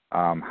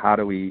 How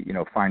do we,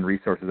 find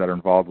resources that are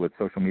involved with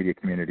social media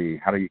community?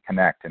 How do you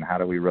connect, and how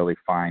do we really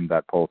find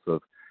that pulse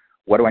of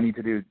what do I need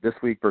to do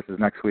this week versus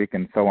next week,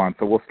 and so on.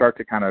 So we'll start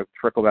to kind of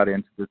trickle that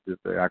into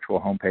the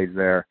actual homepage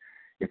there.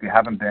 If you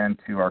haven't been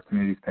to our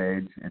communities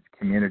page, it's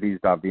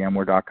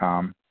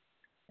communities.vmware.com.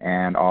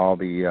 And all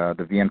the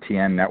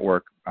VMTN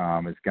network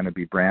is going to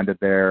be branded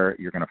there.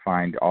 You're going to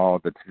find all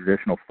the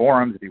traditional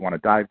forums. If you want to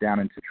dive down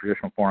into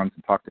traditional forums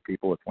and talk to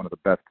people, it's one of the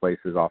best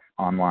places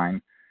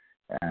online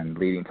and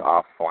leading to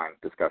offline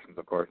discussions,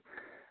 of course.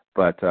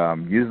 But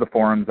use the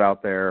forums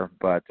out there.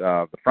 But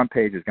the front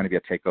page is going to be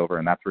a takeover,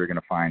 and that's where you're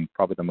going to find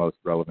probably the most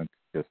relevant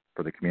just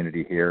for the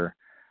community here,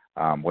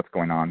 what's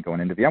going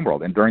into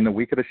VMworld. And during the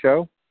week of the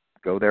show,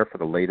 go there for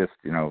the latest,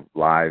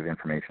 live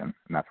information,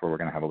 and that's where we're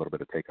going to have a little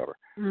bit of takeover.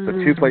 Mm-hmm. So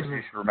 2 places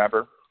you should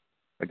remember.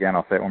 Again,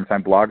 I'll say it one more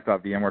time,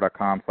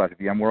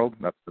 blogs.vmware.com/VMworld.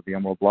 That's the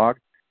VMworld blog.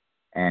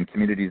 And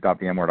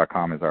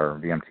communities.vmware.com is our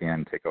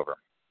VMTN takeover.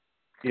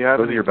 You have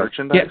any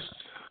merchandise? Yes.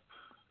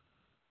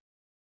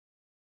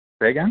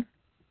 Say again?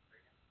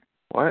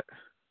 What?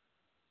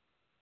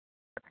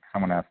 I think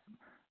someone asked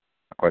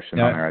a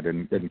question on there. I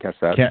didn't catch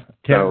that.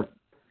 Hold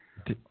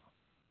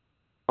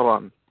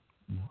on.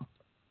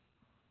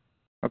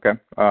 Okay.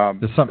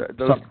 Does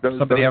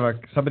somebody have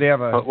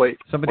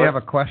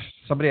a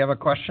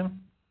question?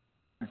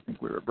 I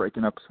think we were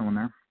breaking up someone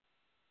there.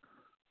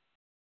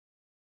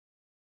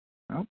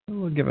 Oh,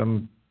 we'll give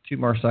him 2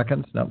 more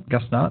seconds. No,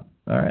 guess not.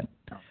 All right.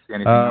 See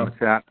anything on the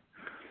chat?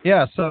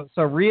 Yeah, so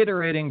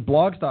reiterating,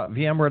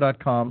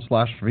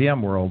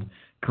 blogs.vmware.com/VMworld.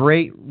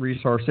 Great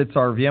resource. It's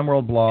our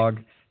VMworld blog,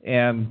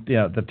 and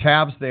the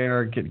tabs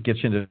there get you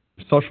into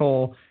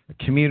social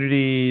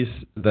communities,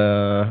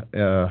 the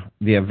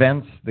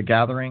events, the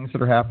gatherings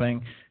that are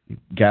happening.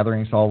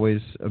 Gatherings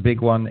always a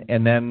big one.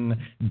 And then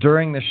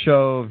during the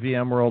show,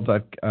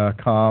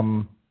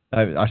 VMworld.com,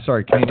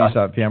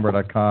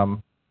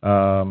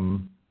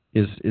 communities.vmware.com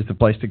is the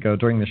place to go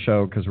during the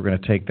show, because we're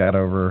going to take that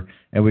over,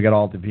 and we got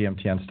all the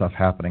VMTN stuff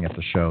happening at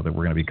the show that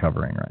we're going to be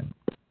covering, right?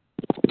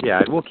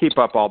 Yeah, we'll keep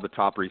up all the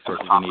top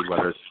resources you need,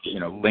 whether it's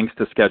links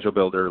to Schedule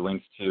Builder,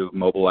 links to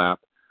mobile app.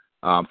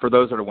 For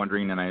those that are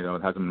wondering, and I know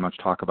it hasn't been much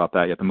talk about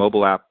that yet, the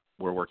mobile app,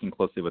 we're working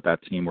closely with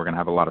that team. We're going to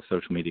have a lot of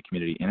social media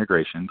community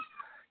integrations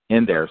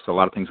in there, so a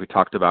lot of things we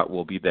talked about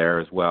will be there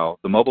as well.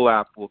 The mobile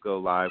app will go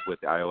live with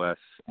iOS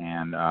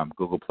and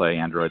Google Play,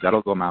 Android.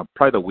 That'll go out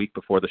probably the week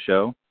before the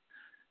show.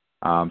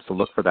 So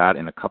look for that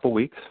in a couple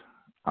weeks.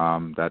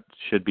 That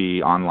should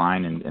be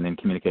online and in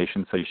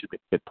communication, so you should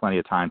get plenty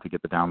of time to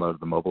get the download of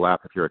the mobile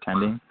app if you're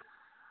attending.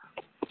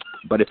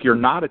 But if you're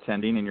not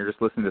attending and you're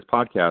just listening to this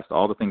podcast,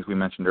 all the things we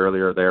mentioned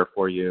earlier are there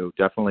for you.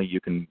 Definitely you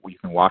can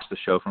watch the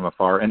show from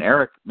afar. And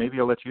Eric, maybe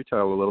I'll let you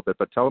tell a little bit,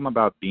 but tell them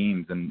about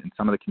Beams and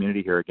some of the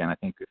community here again. I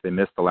think if they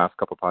missed the last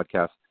couple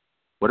podcasts,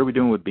 what are we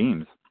doing with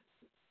Beams?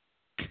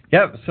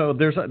 Yeah, so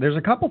there's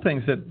a couple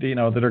things that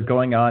that are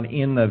going on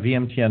in the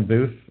VMTN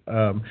booth.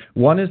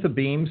 One is the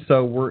Beams.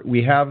 So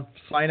we have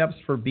signups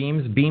for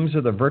Beams. Beams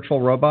are the virtual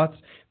robots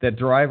that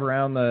drive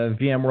around the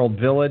VMworld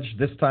village.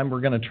 This time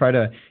we're going to try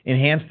to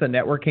enhance the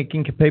networking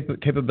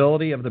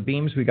capability of the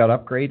Beams. We got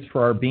upgrades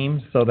for our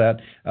Beams so that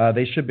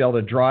they should be able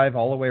to drive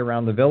all the way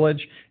around the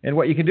village. And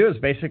what you can do is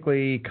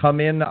basically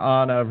come in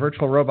on a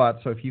virtual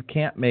robot. So if you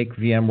can't make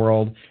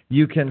VMworld,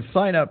 you can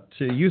sign up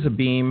to use a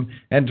Beam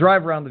and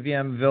drive around the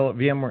VM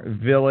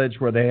village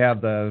where they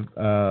have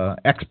the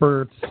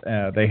experts.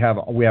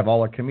 We have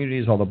all the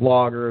communities, all the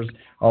bloggers,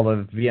 all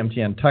the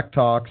VMTN Tech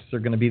Talks are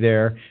going to be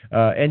there.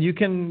 And you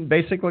can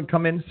basically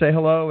come in, say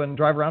hello, and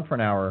drive around for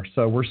an hour.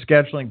 So we're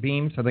scheduling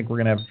Beams. I think we're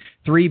going to have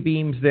 3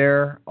 Beams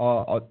there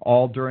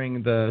all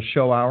during the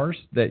show hours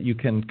that you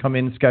can come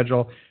in,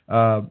 schedule,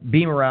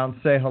 beam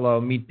around, say hello,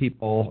 meet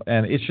people,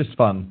 and it's just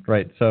fun,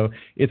 right? So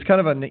it's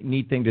kind of a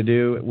neat thing to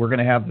do. We're going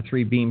to have the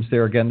 3 Beams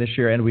there again this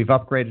year, and we've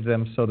upgraded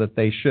them so that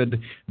they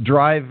should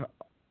drive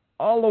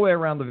all the way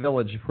around the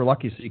village if we're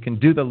lucky, so you can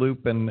do the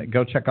loop and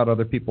go check out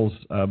other people's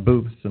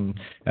booths and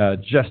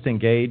just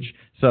engage.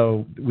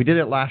 So we did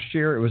it last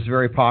year. It was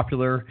very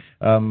popular.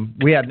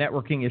 We had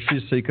networking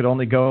issues, so you could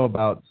only go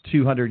about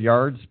 200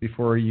 yards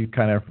before you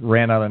kind of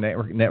ran out of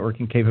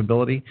networking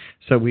capability.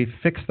 So we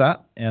fixed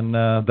that, and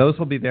those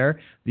will be there.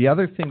 The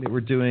other thing that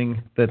we're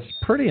doing that's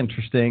pretty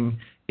interesting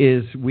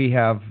is we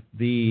have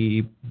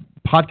the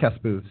podcast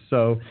booth.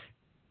 So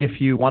if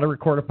you want to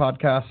record a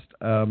podcast,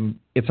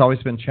 it's always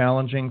been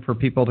challenging for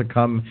people to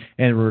come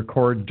and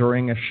record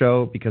during a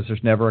show because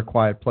there's never a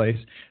quiet place.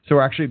 So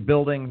we're actually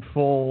building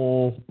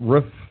full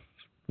roof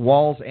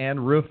walls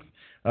and roof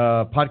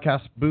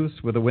podcast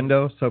booths with a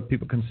window so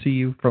people can see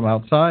you from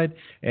outside.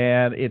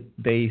 And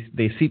they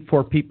seat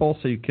 4 people,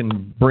 so you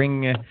can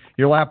bring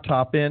your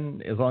laptop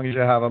in. As long as you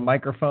have a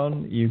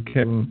microphone, you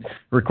can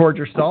record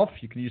yourself.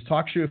 You can use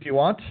TalkShoe if you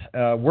want.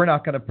 We're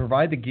not going to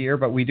provide the gear,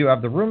 but we do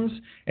have the rooms,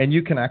 and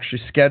you can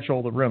actually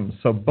schedule the rooms.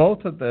 So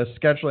both of the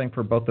scheduling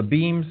for both the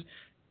Beams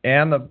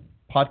and the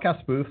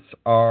podcast booths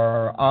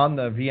are on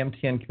the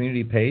VMTN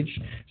community page.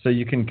 So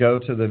you can go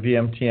to the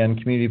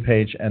VMTN community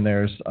page, and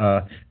there's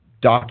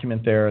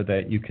document there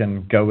that you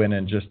can go in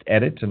and just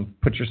edit and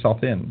put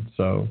yourself in.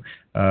 So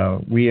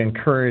we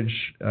encourage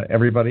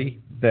everybody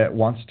that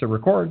wants to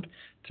record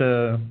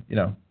to,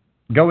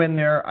 go in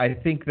there. I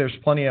think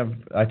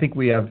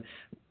we have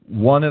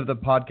one of the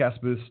podcast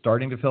booths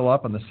starting to fill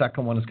up, and the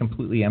second one is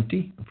completely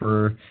empty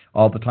for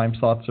all the time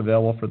slots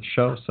available for the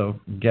show. So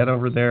get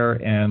over there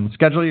and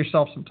schedule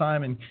yourself some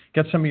time and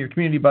get some of your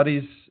community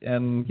buddies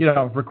and,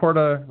 record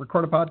a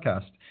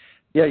podcast.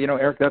 Yeah,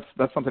 Eric,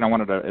 that's something I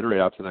wanted to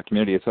iterate out to the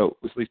community. So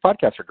these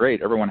podcasts are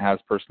great. Everyone has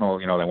personal,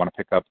 they want to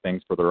pick up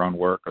things for their own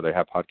work, or they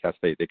have podcasts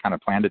they kind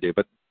of plan to do.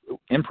 But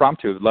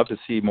impromptu, I'd love to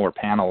see more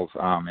panels.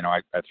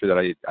 I threw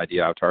that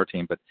idea out to our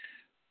team, but,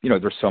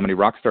 there's so many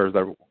rock stars that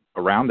are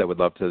around that would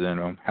love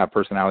to, have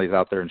personalities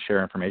out there and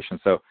share information.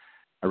 So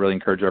I really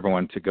encourage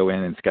everyone to go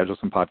in and schedule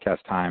some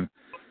podcast time.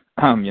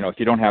 If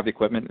you don't have the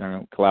equipment,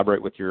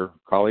 collaborate with your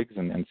colleagues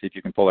and see if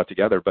you can pull that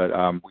together. But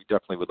we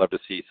definitely would love to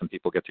see some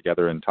people get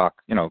together and talk,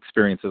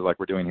 experiences like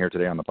we're doing here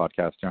today on the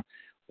podcast.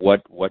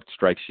 What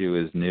strikes you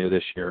as new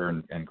this year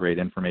and great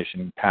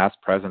information, past,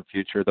 present,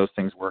 future, those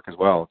things work as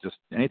well. Just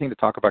anything to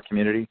talk about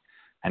community.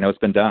 I know it's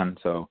been done,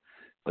 so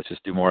let's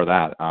just do more of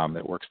that.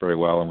 It works very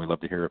well, and we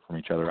love to hear it from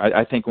each other.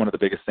 I think one of the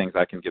biggest things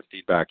I can give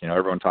feedback,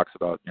 everyone talks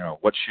about,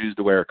 what shoes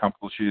to wear,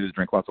 comfortable shoes,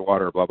 drink lots of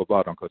water, blah, blah,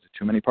 blah, don't go to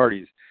too many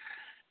parties.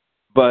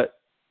 But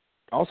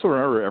also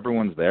remember,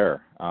 everyone's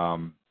there.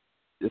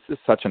 this is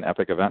such an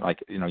epic event. Like,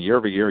 year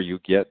over year, you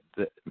get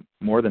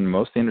more than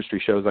most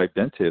industry shows I've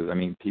been to. I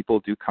mean, people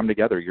do come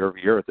together year over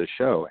year at this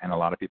show, and a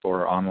lot of people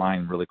are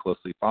online really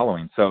closely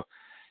following. So,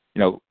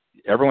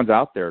 everyone's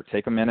out there.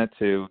 Take a minute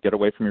to get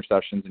away from your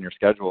sessions and your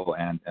schedule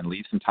and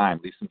leave some time,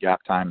 leave some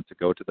gap time to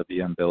go to the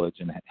VM Village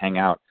and hang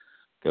out.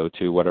 Go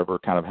to whatever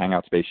kind of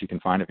hangout space you can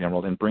find at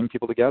VMworld and bring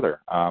people together.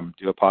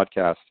 Do a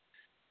podcast,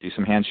 do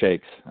some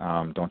handshakes.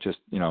 Don't just,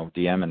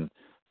 DM and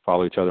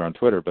follow each other on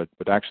Twitter, but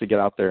actually get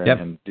out there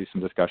and do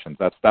some discussions.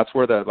 That's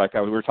where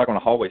we were talking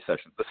about hallway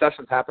sessions. The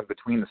sessions happen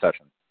between the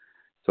sessions.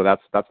 So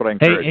that's what I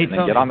encourage. Hey, and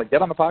then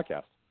get on the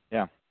podcast.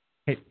 Yeah.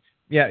 Hey,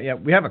 yeah.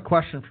 We have a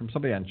question from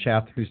somebody on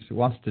chat who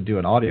wants to do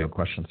an audio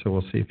question. So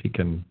we'll see if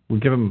we'll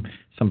give him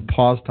some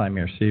pause time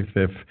here. See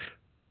if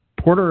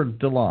Porter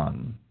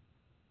DeLon,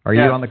 are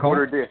you on the call?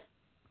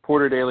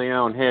 Porter De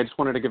Leon. Hey, I just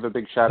wanted to give a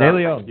big shout out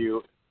to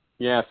you.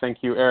 Yeah, thank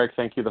you, Eric.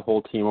 Thank you, the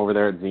whole team over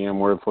there at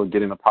VMware for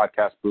getting the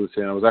podcast booth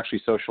in. I was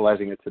actually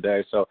socializing it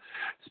today. So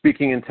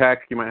speaking in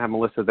tech, you might have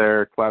Melissa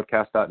there,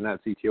 cloudcast.net,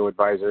 CTO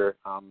advisor.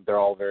 They're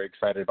all very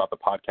excited about the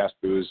podcast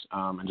booth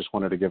and just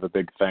wanted to give a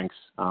big thanks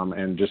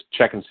and just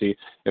check and see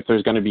if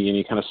there's going to be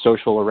any kind of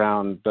social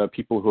around the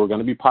people who are going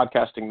to be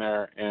podcasting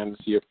there and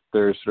see if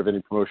there's sort of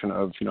any promotion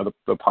of,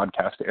 the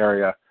podcast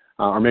area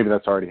or maybe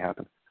that's already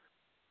happened.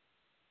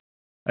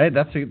 Hey,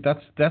 that's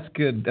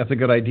good. That's a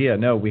good idea.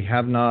 No, we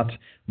have not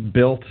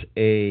built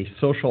a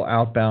social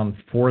outbound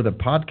for the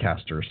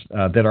podcasters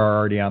that are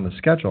already on the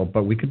schedule,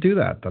 but we could do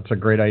that. That's a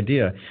great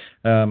idea.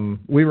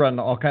 We run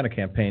all kind of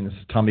campaigns.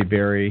 Tommy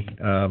Berry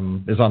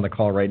is on the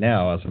call right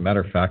now, as a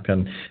matter of fact,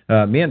 and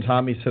me and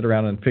Tommy sit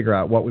around and figure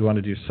out what we want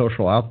to do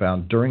social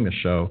outbound during the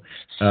show.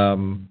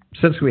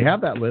 Since we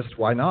have that list,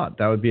 why not?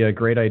 That would be a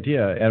great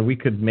idea, and we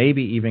could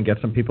maybe even get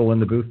some people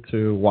in the booth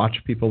to watch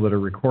people that are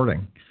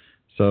recording.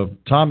 So,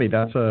 Tommy,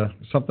 that's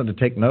something to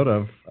take note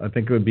of. I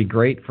think it would be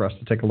great for us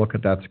to take a look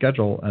at that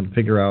schedule and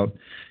figure out,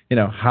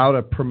 how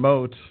to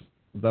promote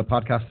the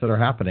podcasts that are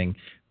happening.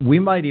 We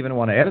might even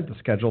want to edit the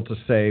schedule to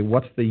say,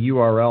 what's the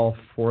URL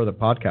for the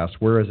podcast?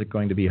 Where is it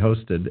going to be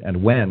hosted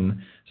and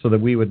when, so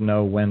that we would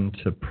know when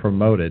to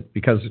promote it?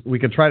 Because we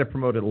could try to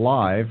promote it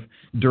live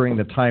during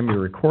the time you're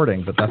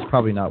recording, but that's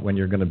probably not when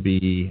you're going to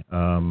be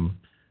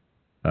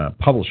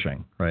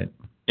publishing, right?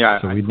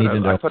 Yeah, so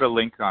I put a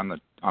link on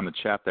the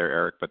chat there,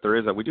 Eric, but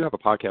we do have a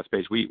podcast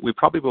page. We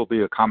probably will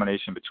be a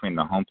combination between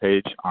the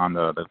homepage on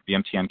the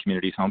VMTN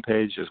Communities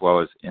homepage as well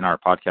as in our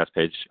podcast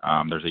page.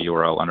 There's a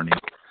URL underneath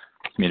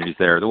communities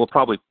there. That will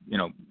probably,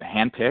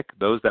 handpick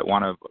those that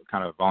want to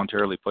kind of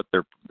voluntarily put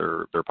their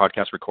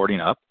podcast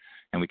recording up,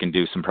 and we can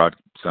do some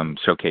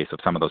showcase of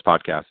some of those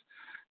podcasts.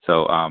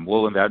 So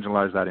we'll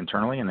evangelize that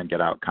internally and then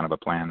get out kind of a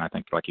plan. I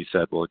think, like you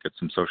said, we'll get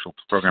some social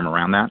program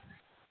around that.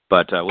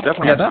 But we'll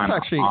definitely have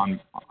time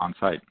on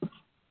site.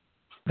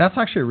 That's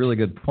actually a really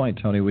good point,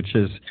 Tony, which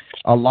is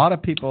a lot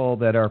of people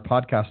that are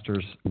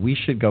podcasters, we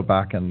should go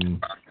back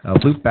and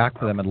loop back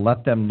to them and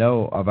let them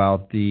know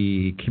about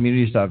the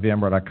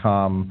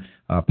communities.vmware.com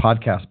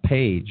podcast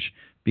page,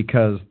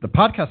 because the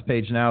podcast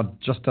page now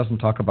just doesn't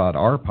talk about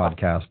our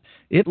podcast.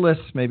 It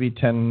lists maybe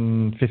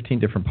 10, 15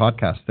 different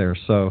podcasts there.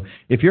 So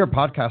if you're a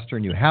podcaster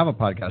and you have a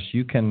podcast,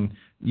 you can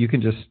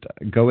just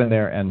go in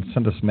there and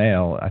send us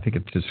mail. I think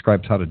it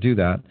describes how to do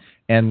that.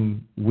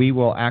 And we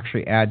will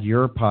actually add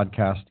your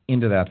podcast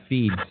into that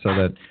feed so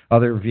that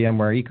other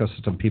VMware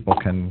ecosystem people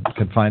can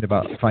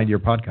find your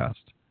podcast.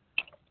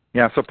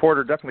 Yeah, so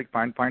Porter, definitely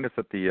find us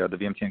at the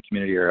VMTN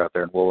community area out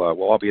there, and we'll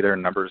all be there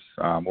in numbers.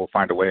 We'll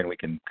find a way, and we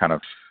can kind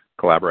of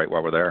collaborate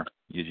while we're there.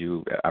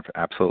 You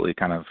absolutely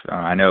kind of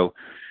I know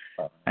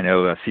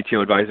a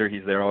CTO advisor,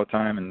 he's there all the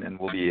time, and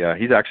we'll be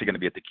he's actually going to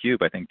be at the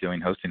Cube, I think, doing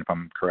hosting, if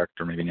I'm correct,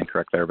 or maybe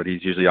incorrect there, but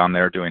he's usually on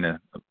there doing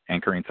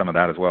anchoring some of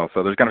that as well.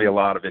 So there's going to be a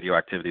lot of video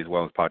activity as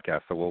well as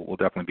podcasts, so we'll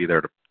definitely be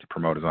there to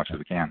promote as much as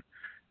we can.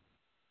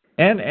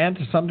 And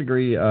to some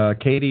degree,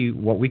 Katie,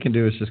 what we can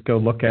do is just go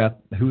look at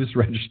who's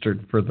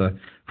registered for the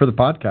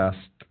podcast,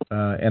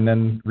 and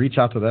then reach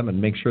out to them and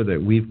make sure that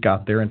we've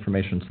got their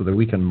information so that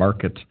we can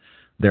market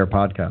their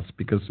podcasts.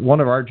 Because one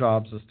of our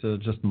jobs is to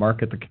just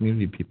market the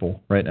community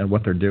people, right, and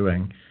what they're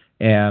doing.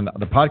 And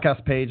the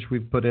podcast page,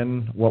 we've put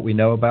in what we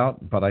know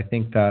about, but I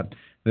think that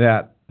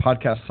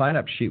podcast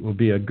sign-up sheet will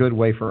be a good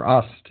way for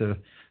us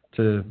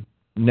to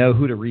know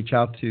who to reach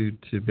out to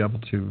be able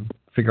to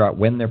figure out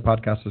when their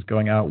podcast is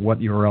going out, what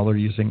URL they're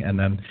using, and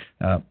then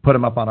put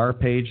them up on our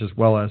page, as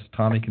well as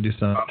Tommy can do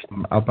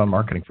some outbound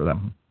marketing for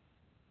them.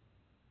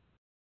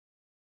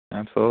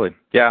 Absolutely.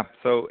 Yeah,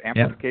 so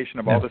amplification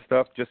of all this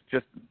stuff, just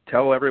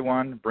tell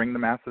everyone, bring the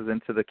masses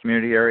into the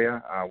community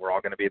area. We're all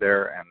going to be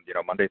there, and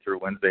Monday through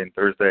Wednesday and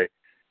Thursday,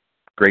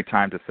 great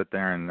time to sit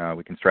there and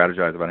we can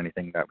strategize about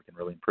anything that we can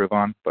really improve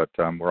on, but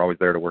we're always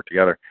there to work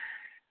together.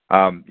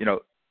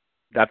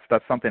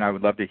 That's something I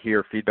would love to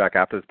hear feedback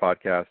after this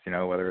podcast,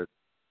 whether it's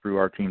through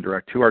our team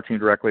to our team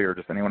directly or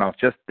just anyone else,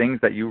 just things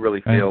that you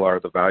really feel are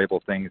the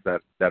valuable things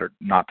that are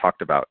not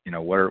talked about.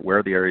 Where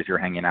are the areas you're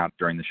hanging out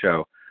during the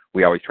show?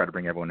 We always try to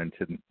bring everyone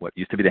into what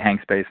used to be the hang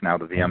space, now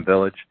the VM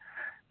Village.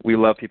 we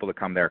love people to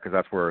come there because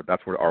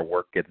that's where our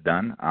work gets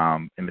done,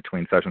 in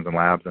between sessions and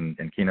labs and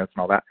keynotes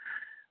and all that.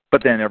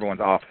 But then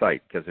everyone's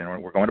off-site because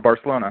we're going to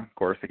Barcelona, of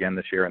course, again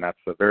this year, and that's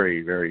a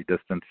very, very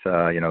distant,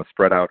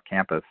 spread out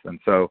campus. And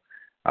so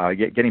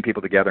getting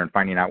people together and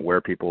finding out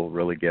where people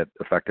really get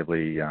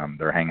effectively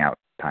their hangout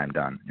time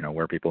done,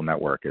 where people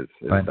network is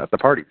right. at the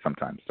party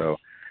sometimes. So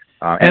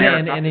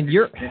and in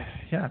Europe,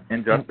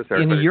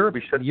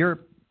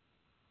 Europe.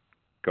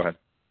 Go ahead.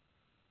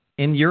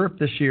 In Europe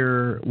this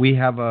year, we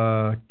have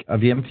a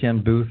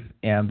VMTN booth,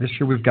 and this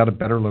year we've got a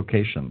better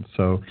location.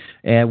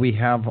 And we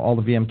have all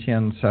the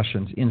VMTN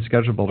sessions in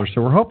Schedule Builder.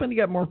 So we're hoping to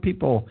get more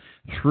people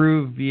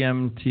through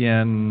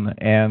VMTN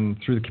and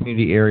through the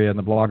community area and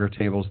the blogger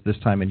tables this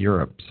time in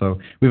Europe. So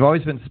we've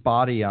always been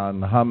spotty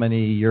on how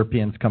many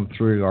Europeans come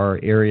through our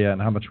area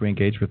and how much we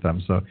engage with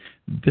them. So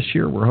this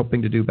year we're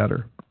hoping to do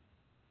better.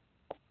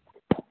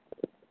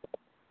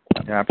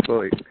 Yeah,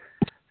 absolutely.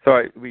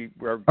 So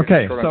we're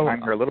getting short on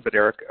time here a little bit,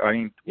 Eric. I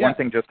mean, one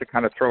thing just to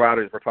kind of throw out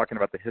is we're talking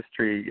about the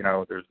history.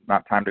 There's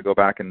not time to go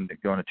back and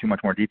go into too much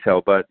more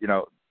detail, but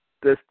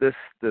this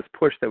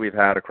push that we've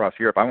had across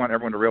Europe, I want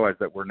everyone to realize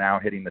that we're now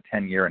hitting the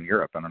 10-year in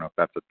Europe. I don't know if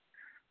that's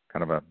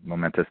kind of a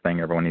momentous thing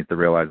everyone needs to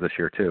realize this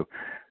year too,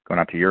 going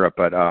out to Europe.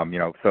 But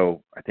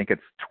so I think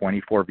it's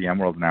 24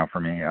 VMworlds now for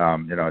me.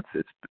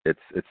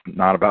 It's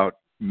not about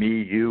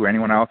me, you, or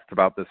anyone else. It's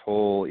about this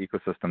whole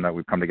ecosystem that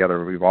we've come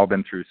together. We've all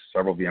been through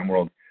several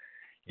VMworlds.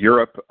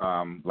 Europe,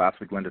 last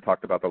week Linda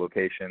talked about the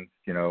locations.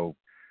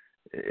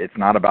 It's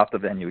not about the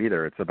venue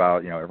either. It's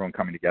about, everyone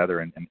coming together,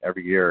 and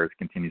every year it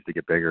continues to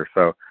get bigger.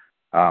 So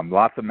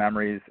lots of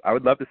memories. I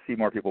would love to see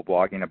more people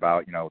blogging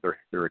about,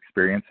 their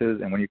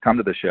experiences. And when you come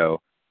to the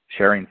show,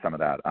 sharing some of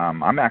that.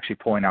 I'm actually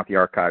pulling out the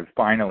archives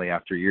finally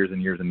after years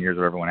and years and years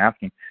of everyone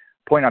asking,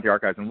 pulling out the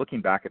archives and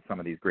looking back at some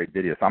of these great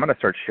videos. So I'm going to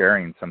start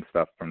sharing some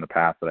stuff from the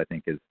past that I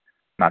think is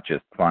not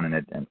just fun and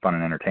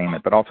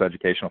entertainment, but also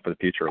educational for the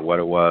future, what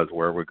it was,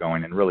 where we're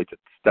going, and really to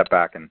step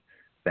back and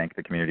thank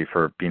the community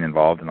for being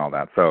involved in all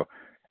that. So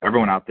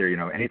everyone out there,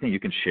 anything you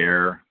can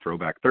share,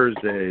 Throwback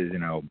Thursdays,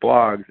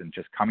 blogs, and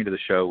just coming to the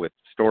show with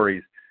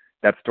stories,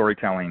 that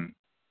storytelling,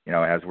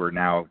 as we're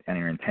now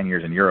entering 10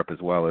 years in Europe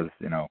as well as,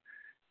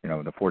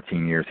 the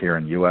 14 years here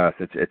in the U.S.,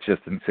 it's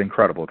just an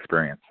incredible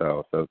experience.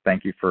 So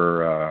thank you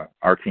for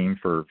our team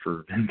for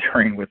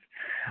enduring with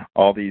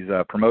all these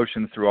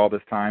promotions through all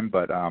this time,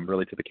 but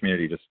really to the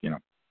community, just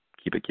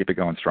keep it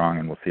going strong,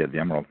 and we'll see you at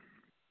VMworld.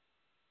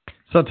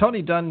 So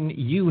Tony Dunn,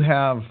 you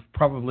have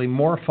probably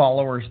more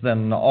followers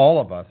than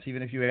all of us.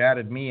 Even if you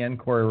added me and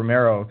Corey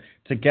Romero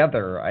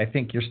together, I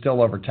think you're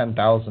still over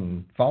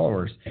 10,000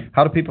 followers.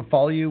 How do people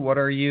follow you? What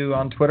are you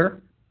on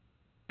Twitter?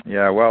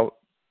 Yeah, well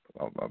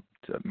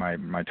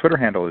my Twitter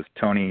handle is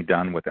Tony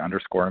Dunn with the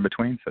underscore in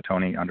between, so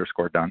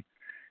Tony_Dunn.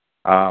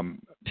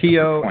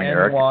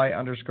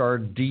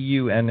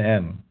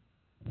 TONY_DUNN.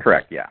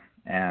 Correct, yeah.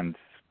 And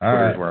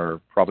Twitter's where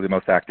probably the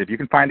most active. You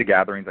can find the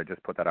gatherings. I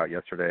just put that out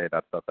yesterday.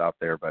 That stuff's out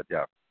there. But,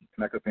 yeah,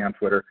 connect with me on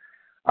Twitter.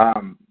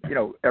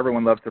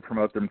 Everyone loves to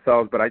promote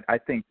themselves, but I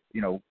think,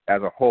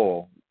 as a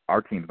whole,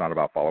 our team's not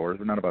about followers.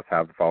 None of us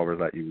have the followers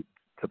that you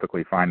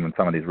typically find when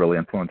some of these really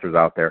influencers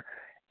out there.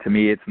 To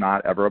me, it's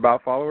not ever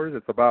about followers.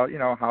 It's about,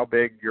 how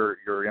big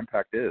your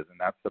impact is, and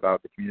that's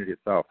about the community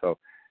itself. So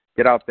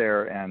get out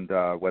there, and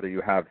whether you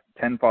have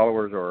 10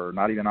 followers or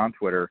not even on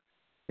Twitter,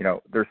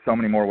 there's so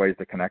many more ways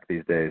to connect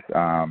these days.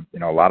 A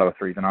lot of us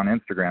are even on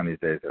Instagram these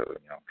days,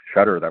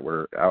 Shutter, that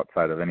we're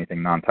outside of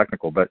anything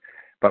non-technical. But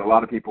a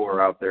lot of people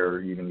are out there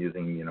even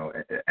using,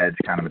 edge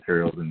kind of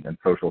materials and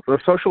social. So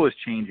social is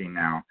changing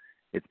now.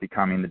 It's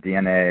becoming the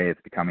DNA.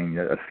 It's becoming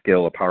a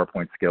skill, a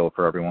PowerPoint skill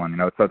for everyone.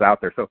 So it's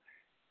out there. So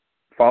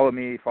follow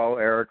me, follow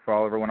Eric,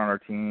 follow everyone on our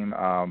team,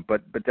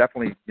 but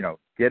definitely,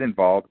 get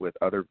involved with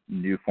other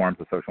new forms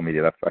of social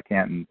media. I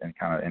can't and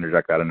kind of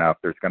interject that enough.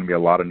 There's going to be a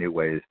lot of new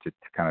ways to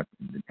kind of,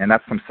 and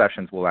that's some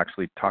sessions we'll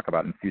actually talk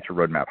about in future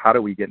roadmap. How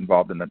do we get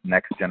involved in the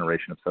next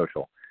generation of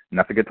social? And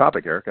that's a good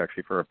topic, Eric,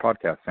 actually, for a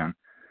podcast soon.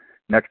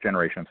 Next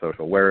generation of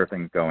social. Where are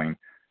things going?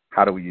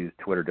 How do we use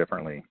Twitter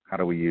differently? How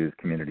do we use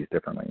communities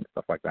differently and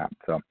stuff like that?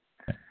 So.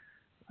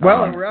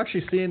 Well, and we're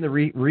actually seeing the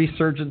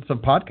resurgence of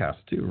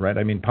podcasts too, right?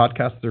 I mean,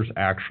 podcasts. There's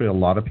actually a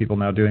lot of people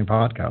now doing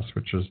podcasts,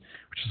 which is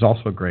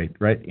also great,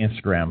 right?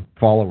 Instagram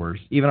followers,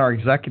 even our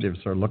executives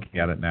are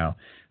looking at it now.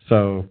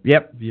 So,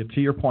 yep,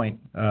 to your point,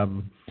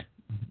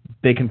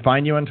 they can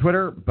find you on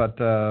Twitter, but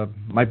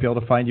might be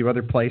able to find you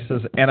other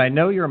places. And I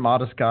know you're a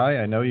modest guy.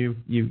 I know you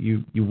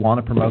want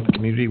to promote the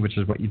community, which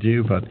is what you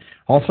do. But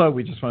also,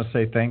 we just want to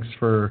say thanks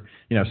for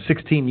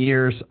 16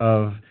 years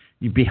of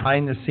you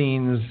behind the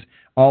scenes.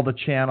 All the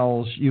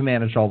channels, you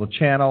manage all the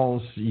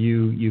channels,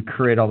 you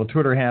create all the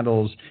Twitter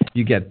handles,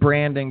 you get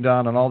branding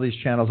done on all these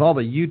channels, all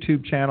the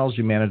YouTube channels,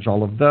 you manage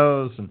all of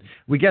those, and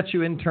we get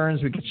you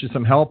interns, we get you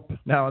some help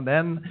now and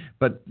then,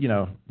 but,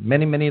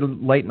 many, many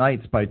late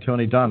nights by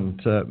Tony Dunn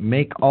to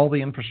make all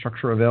the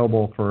infrastructure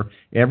available for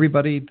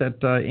everybody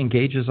that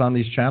engages on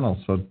these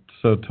channels.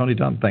 So Tony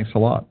Dunn, thanks a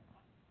lot.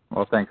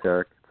 Well, thanks,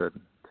 Eric. It's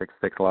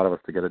takes a lot of us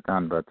to get it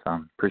done, but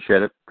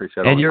appreciate it.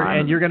 Appreciate it. And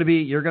you're going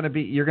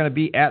to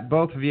be at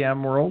both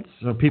VMworlds,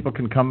 so people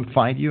can come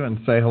find you and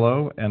say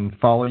hello and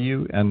follow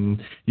you,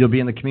 and you'll be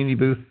in the community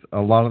booth a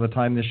lot of the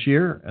time this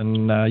year,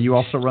 and you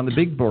also run the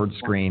big board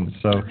screen.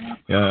 So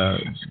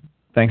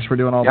thanks for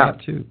doing all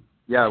that too.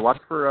 Yeah,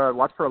 watch for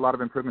a lot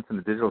of improvements in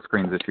the digital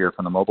screens this year,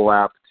 from the mobile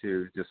app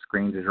to just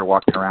screens as you're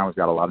walking around. We've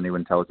got a lot of new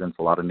intelligence,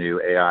 a lot of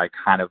new AI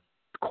kind of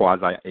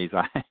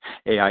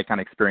quasi-AI kind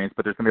of experience,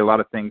 but there's going to be a lot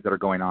of things that are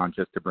going on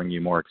just to bring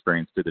you more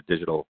experience through the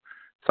digital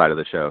side of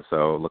the show.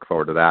 So look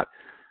forward to that.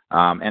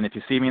 And if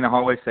you see me in the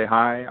hallway, say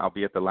hi. I'll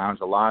be at the lounge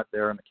a lot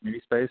there in the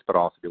community space, but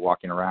I'll also be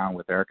walking around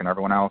with Eric and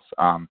everyone else.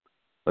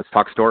 Let's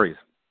talk stories.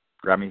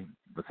 Grab me.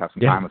 Let's have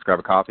some time. Let's grab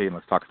a coffee and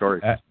let's talk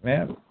stories.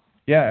 Man.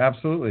 Yeah,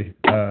 absolutely.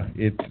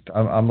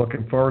 I'm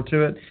looking forward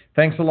to it.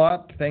 Thanks a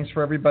lot. Thanks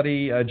for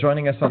everybody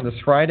joining us on this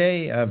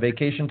Friday.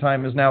 Vacation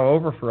time is now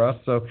over for us,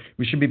 so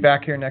we should be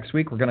back here next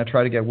week. We're going to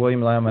try to get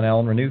William Lamb and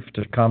Alan Renouf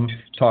to come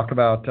talk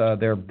about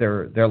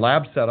their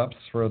lab setups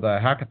for the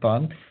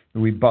hackathon.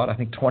 We bought, I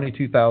think,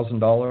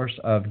 $22,000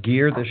 of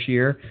gear this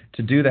year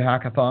to do the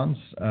hackathons.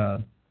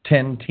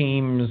 10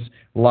 teams,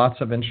 lots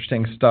of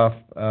interesting stuff.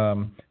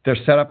 Their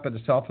setup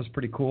itself is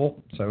pretty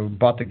cool, so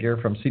bought the gear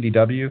from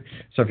CDW.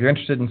 So if you're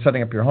interested in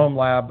setting up your home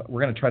lab,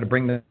 we're going to try to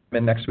bring them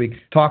in next week,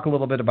 talk a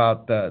little bit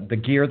about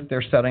the gear that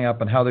they're setting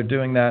up and how they're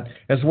doing that,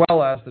 as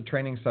well as the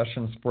training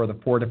sessions for the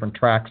 4 different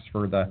tracks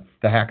for the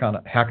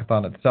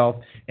hackathon itself.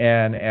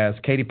 And as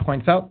Katie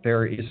points out,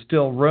 there is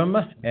still room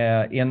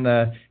in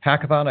the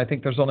hackathon. I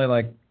think there's only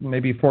like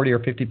maybe 40 or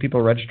 50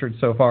 people registered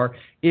so far.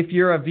 If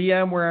you're a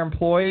VMware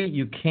employee,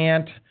 you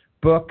can't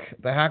book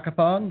the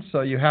hackathon,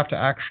 so you have to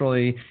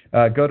actually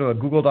go to a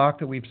Google Doc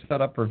that we've set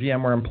up for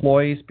VMware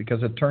employees,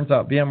 because it turns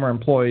out VMware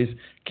employees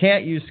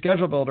can't use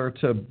Schedule Builder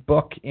to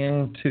book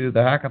into the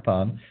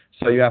hackathon,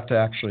 so you have to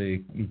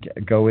actually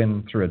go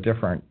in through a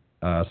different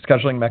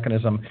scheduling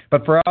mechanism.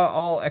 But for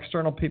all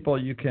external people,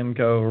 you can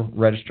go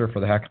register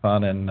for the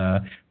hackathon,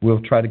 and we'll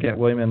try to get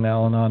William and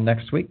Alan on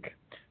next week.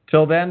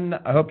 Till then,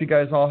 I hope you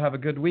guys all have a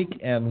good week,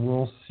 and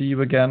we'll see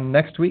you again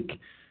next week,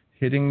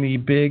 hitting the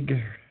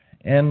big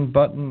end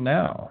button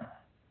now.